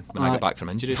pear-shaped when I got back from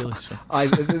injury, really. So.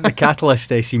 The catalyst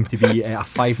seemed to be a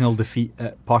 5-0 defeat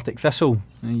at Partick Thistle.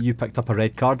 You picked up a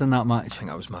red card in that match. I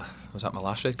think that was that my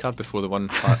last red card before the one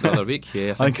the other week?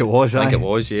 Yeah, I think it was. I think it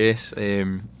was, yes.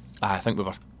 I think we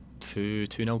were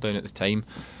 2-0 down at the time,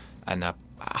 and I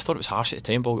thought it was harsh at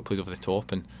the time. Ball got played over the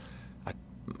top, and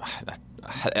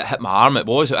it hit my arm. I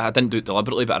didn't do it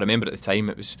deliberately, but I remember at the time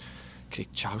it was Craig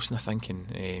Charleston, I think, and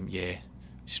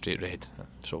straight red.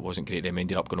 So it wasn't great. They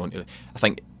ended up going on to, I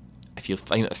think, if you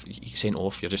sent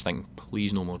off, you're just thinking,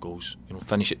 please no more goals.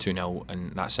 Finish it 2-0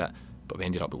 and that's it. But we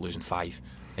ended up losing 5,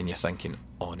 and you're thinking,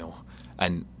 oh no.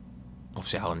 And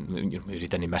obviously Allan Moore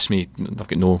didn't miss me. I've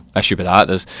got no issue with that.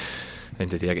 There's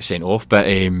end of the day I get sent off, but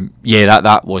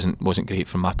that wasn't great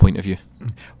from my point of view.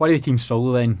 Why did the team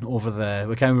struggle then over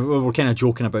we're kind of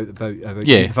joking about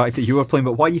the fact that you were playing,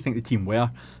 but why do you think the team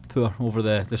were poor over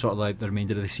the sort of like the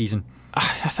remainder of the season?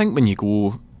 I think when you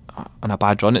go on a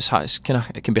bad run, it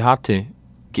can be hard to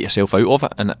get yourself out of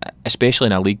it, and especially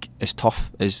in a league as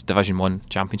tough as Division 1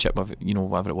 Championship,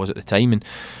 whatever it was at the time. And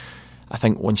I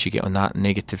think once you get on that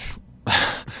negative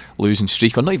losing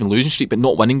streak, or not even losing streak, but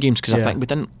not winning games, because I think we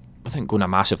didn't go on a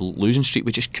massive losing streak.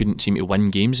 We just couldn't seem to win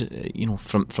games,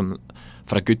 from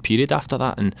for a good period after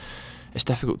that, and it's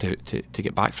difficult to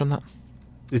get back from that.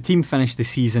 The team finished the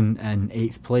season in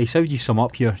 8th place. How would you sum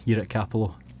up your year at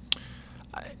Capello?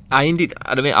 I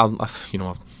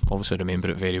obviously remember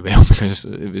it very well because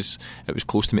it was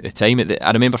close to me at the time.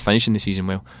 I remember finishing the season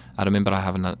well. I remember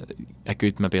having a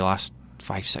good maybe last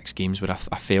 5-6 games where I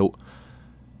felt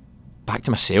back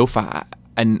to myself.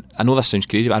 And I know this sounds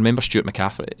crazy, but I remember Stuart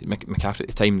McCaffrey at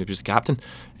the time, he was the captain,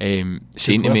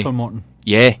 saying to me,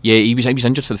 he was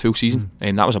injured for the full season,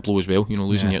 and that was a blow as well.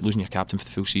 Losing your captain for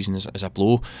the full season is a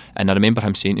blow. And I remember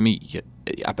him saying to me,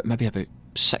 maybe about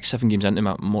 6-7 games into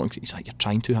my Morton, he's like, "You're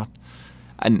trying too hard."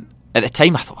 And at the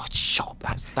time I thought, oh, shut up,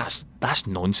 that's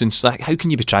nonsense. Like, how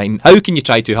can you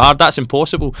try too hard? That's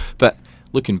impossible. But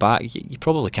looking back, you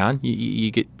probably can.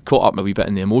 You get caught up a wee bit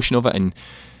in the emotion of it, and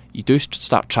you do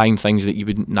start trying things that you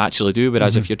wouldn't naturally do.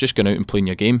 Whereas if you're just going out and playing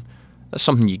your game, that's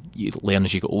something you learn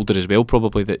as you get older as well,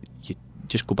 probably, that you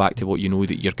just go back to what you know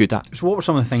that you're good at. So what were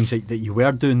some of the things that you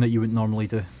were doing that you wouldn't normally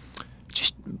do?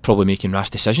 Just probably making rash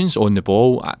decisions on the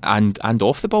ball and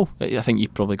off the ball. I think you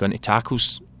probably go into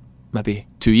tackles maybe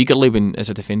too eagerly when, as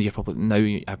a defender, you're probably, now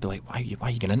I'd be like, why are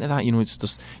you getting into that? It's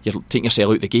just, you're taking yourself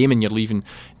out of the game and you're leaving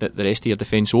the rest of your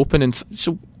defence open, and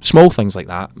so small things like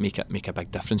that make a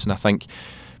big difference. And I think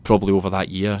probably over that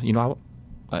year,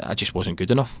 I just wasn't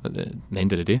good enough at the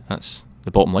end of the day. That's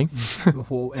the bottom line.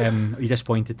 Well, are you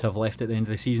disappointed to have left at the end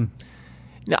of the season?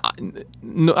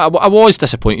 No, I was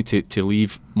disappointed to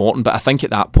leave Morton, but I think at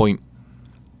that point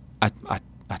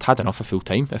I'd had enough of full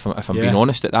time. If I'm being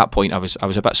honest, at that point I was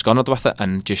a bit scunnered with it,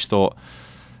 and just thought,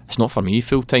 it's not for me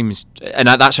full time. And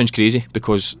that sounds crazy,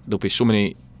 because there'll be so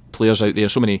many players out there,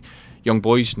 so many young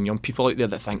boys and young people out there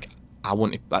that think, I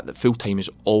want to, full time is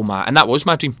all and that was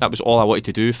my dream. That was all I wanted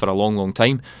to do for a long, long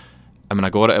time. And when I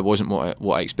got it, it wasn't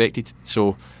what I expected.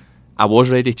 So I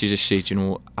was ready to just say,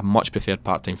 I much preferred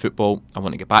part-time football. I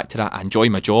want to get back to that. I enjoy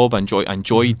my job. I enjoyed.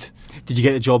 Did you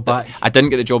get the job back? I didn't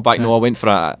get the job back. No, I went for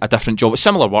a different job.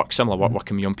 Similar work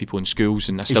working with young people in schools,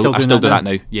 and I still do that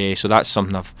now. Yeah, so that's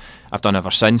something I've done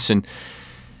ever since. And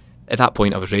at that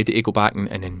point, I was ready to go back and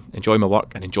enjoy my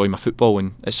work and enjoy my football.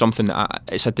 And it's something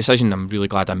it's a decision I'm really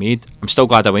glad I made. I'm still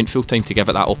glad I went full time to give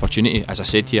it that opportunity. As I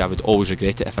said to you, I would always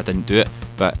regret it if I didn't do it,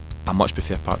 but I much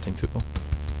prefer part-time football.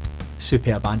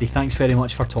 Superb, Andy. Thanks very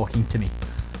much for talking to me.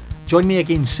 Join me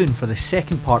again soon for the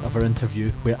second part of our interview,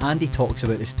 where Andy talks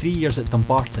about his 3 years at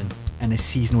Dumbarton and his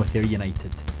season with Ayr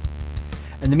United.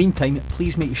 In the meantime,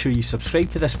 please make sure you subscribe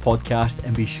to this podcast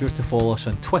and be sure to follow us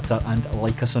on Twitter and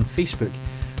like us on Facebook.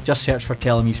 Just search for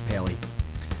Telemuse Pelé.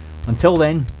 Until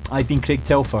then, I've been Craig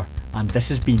Telfer, and this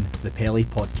has been the Pelé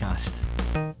Podcast.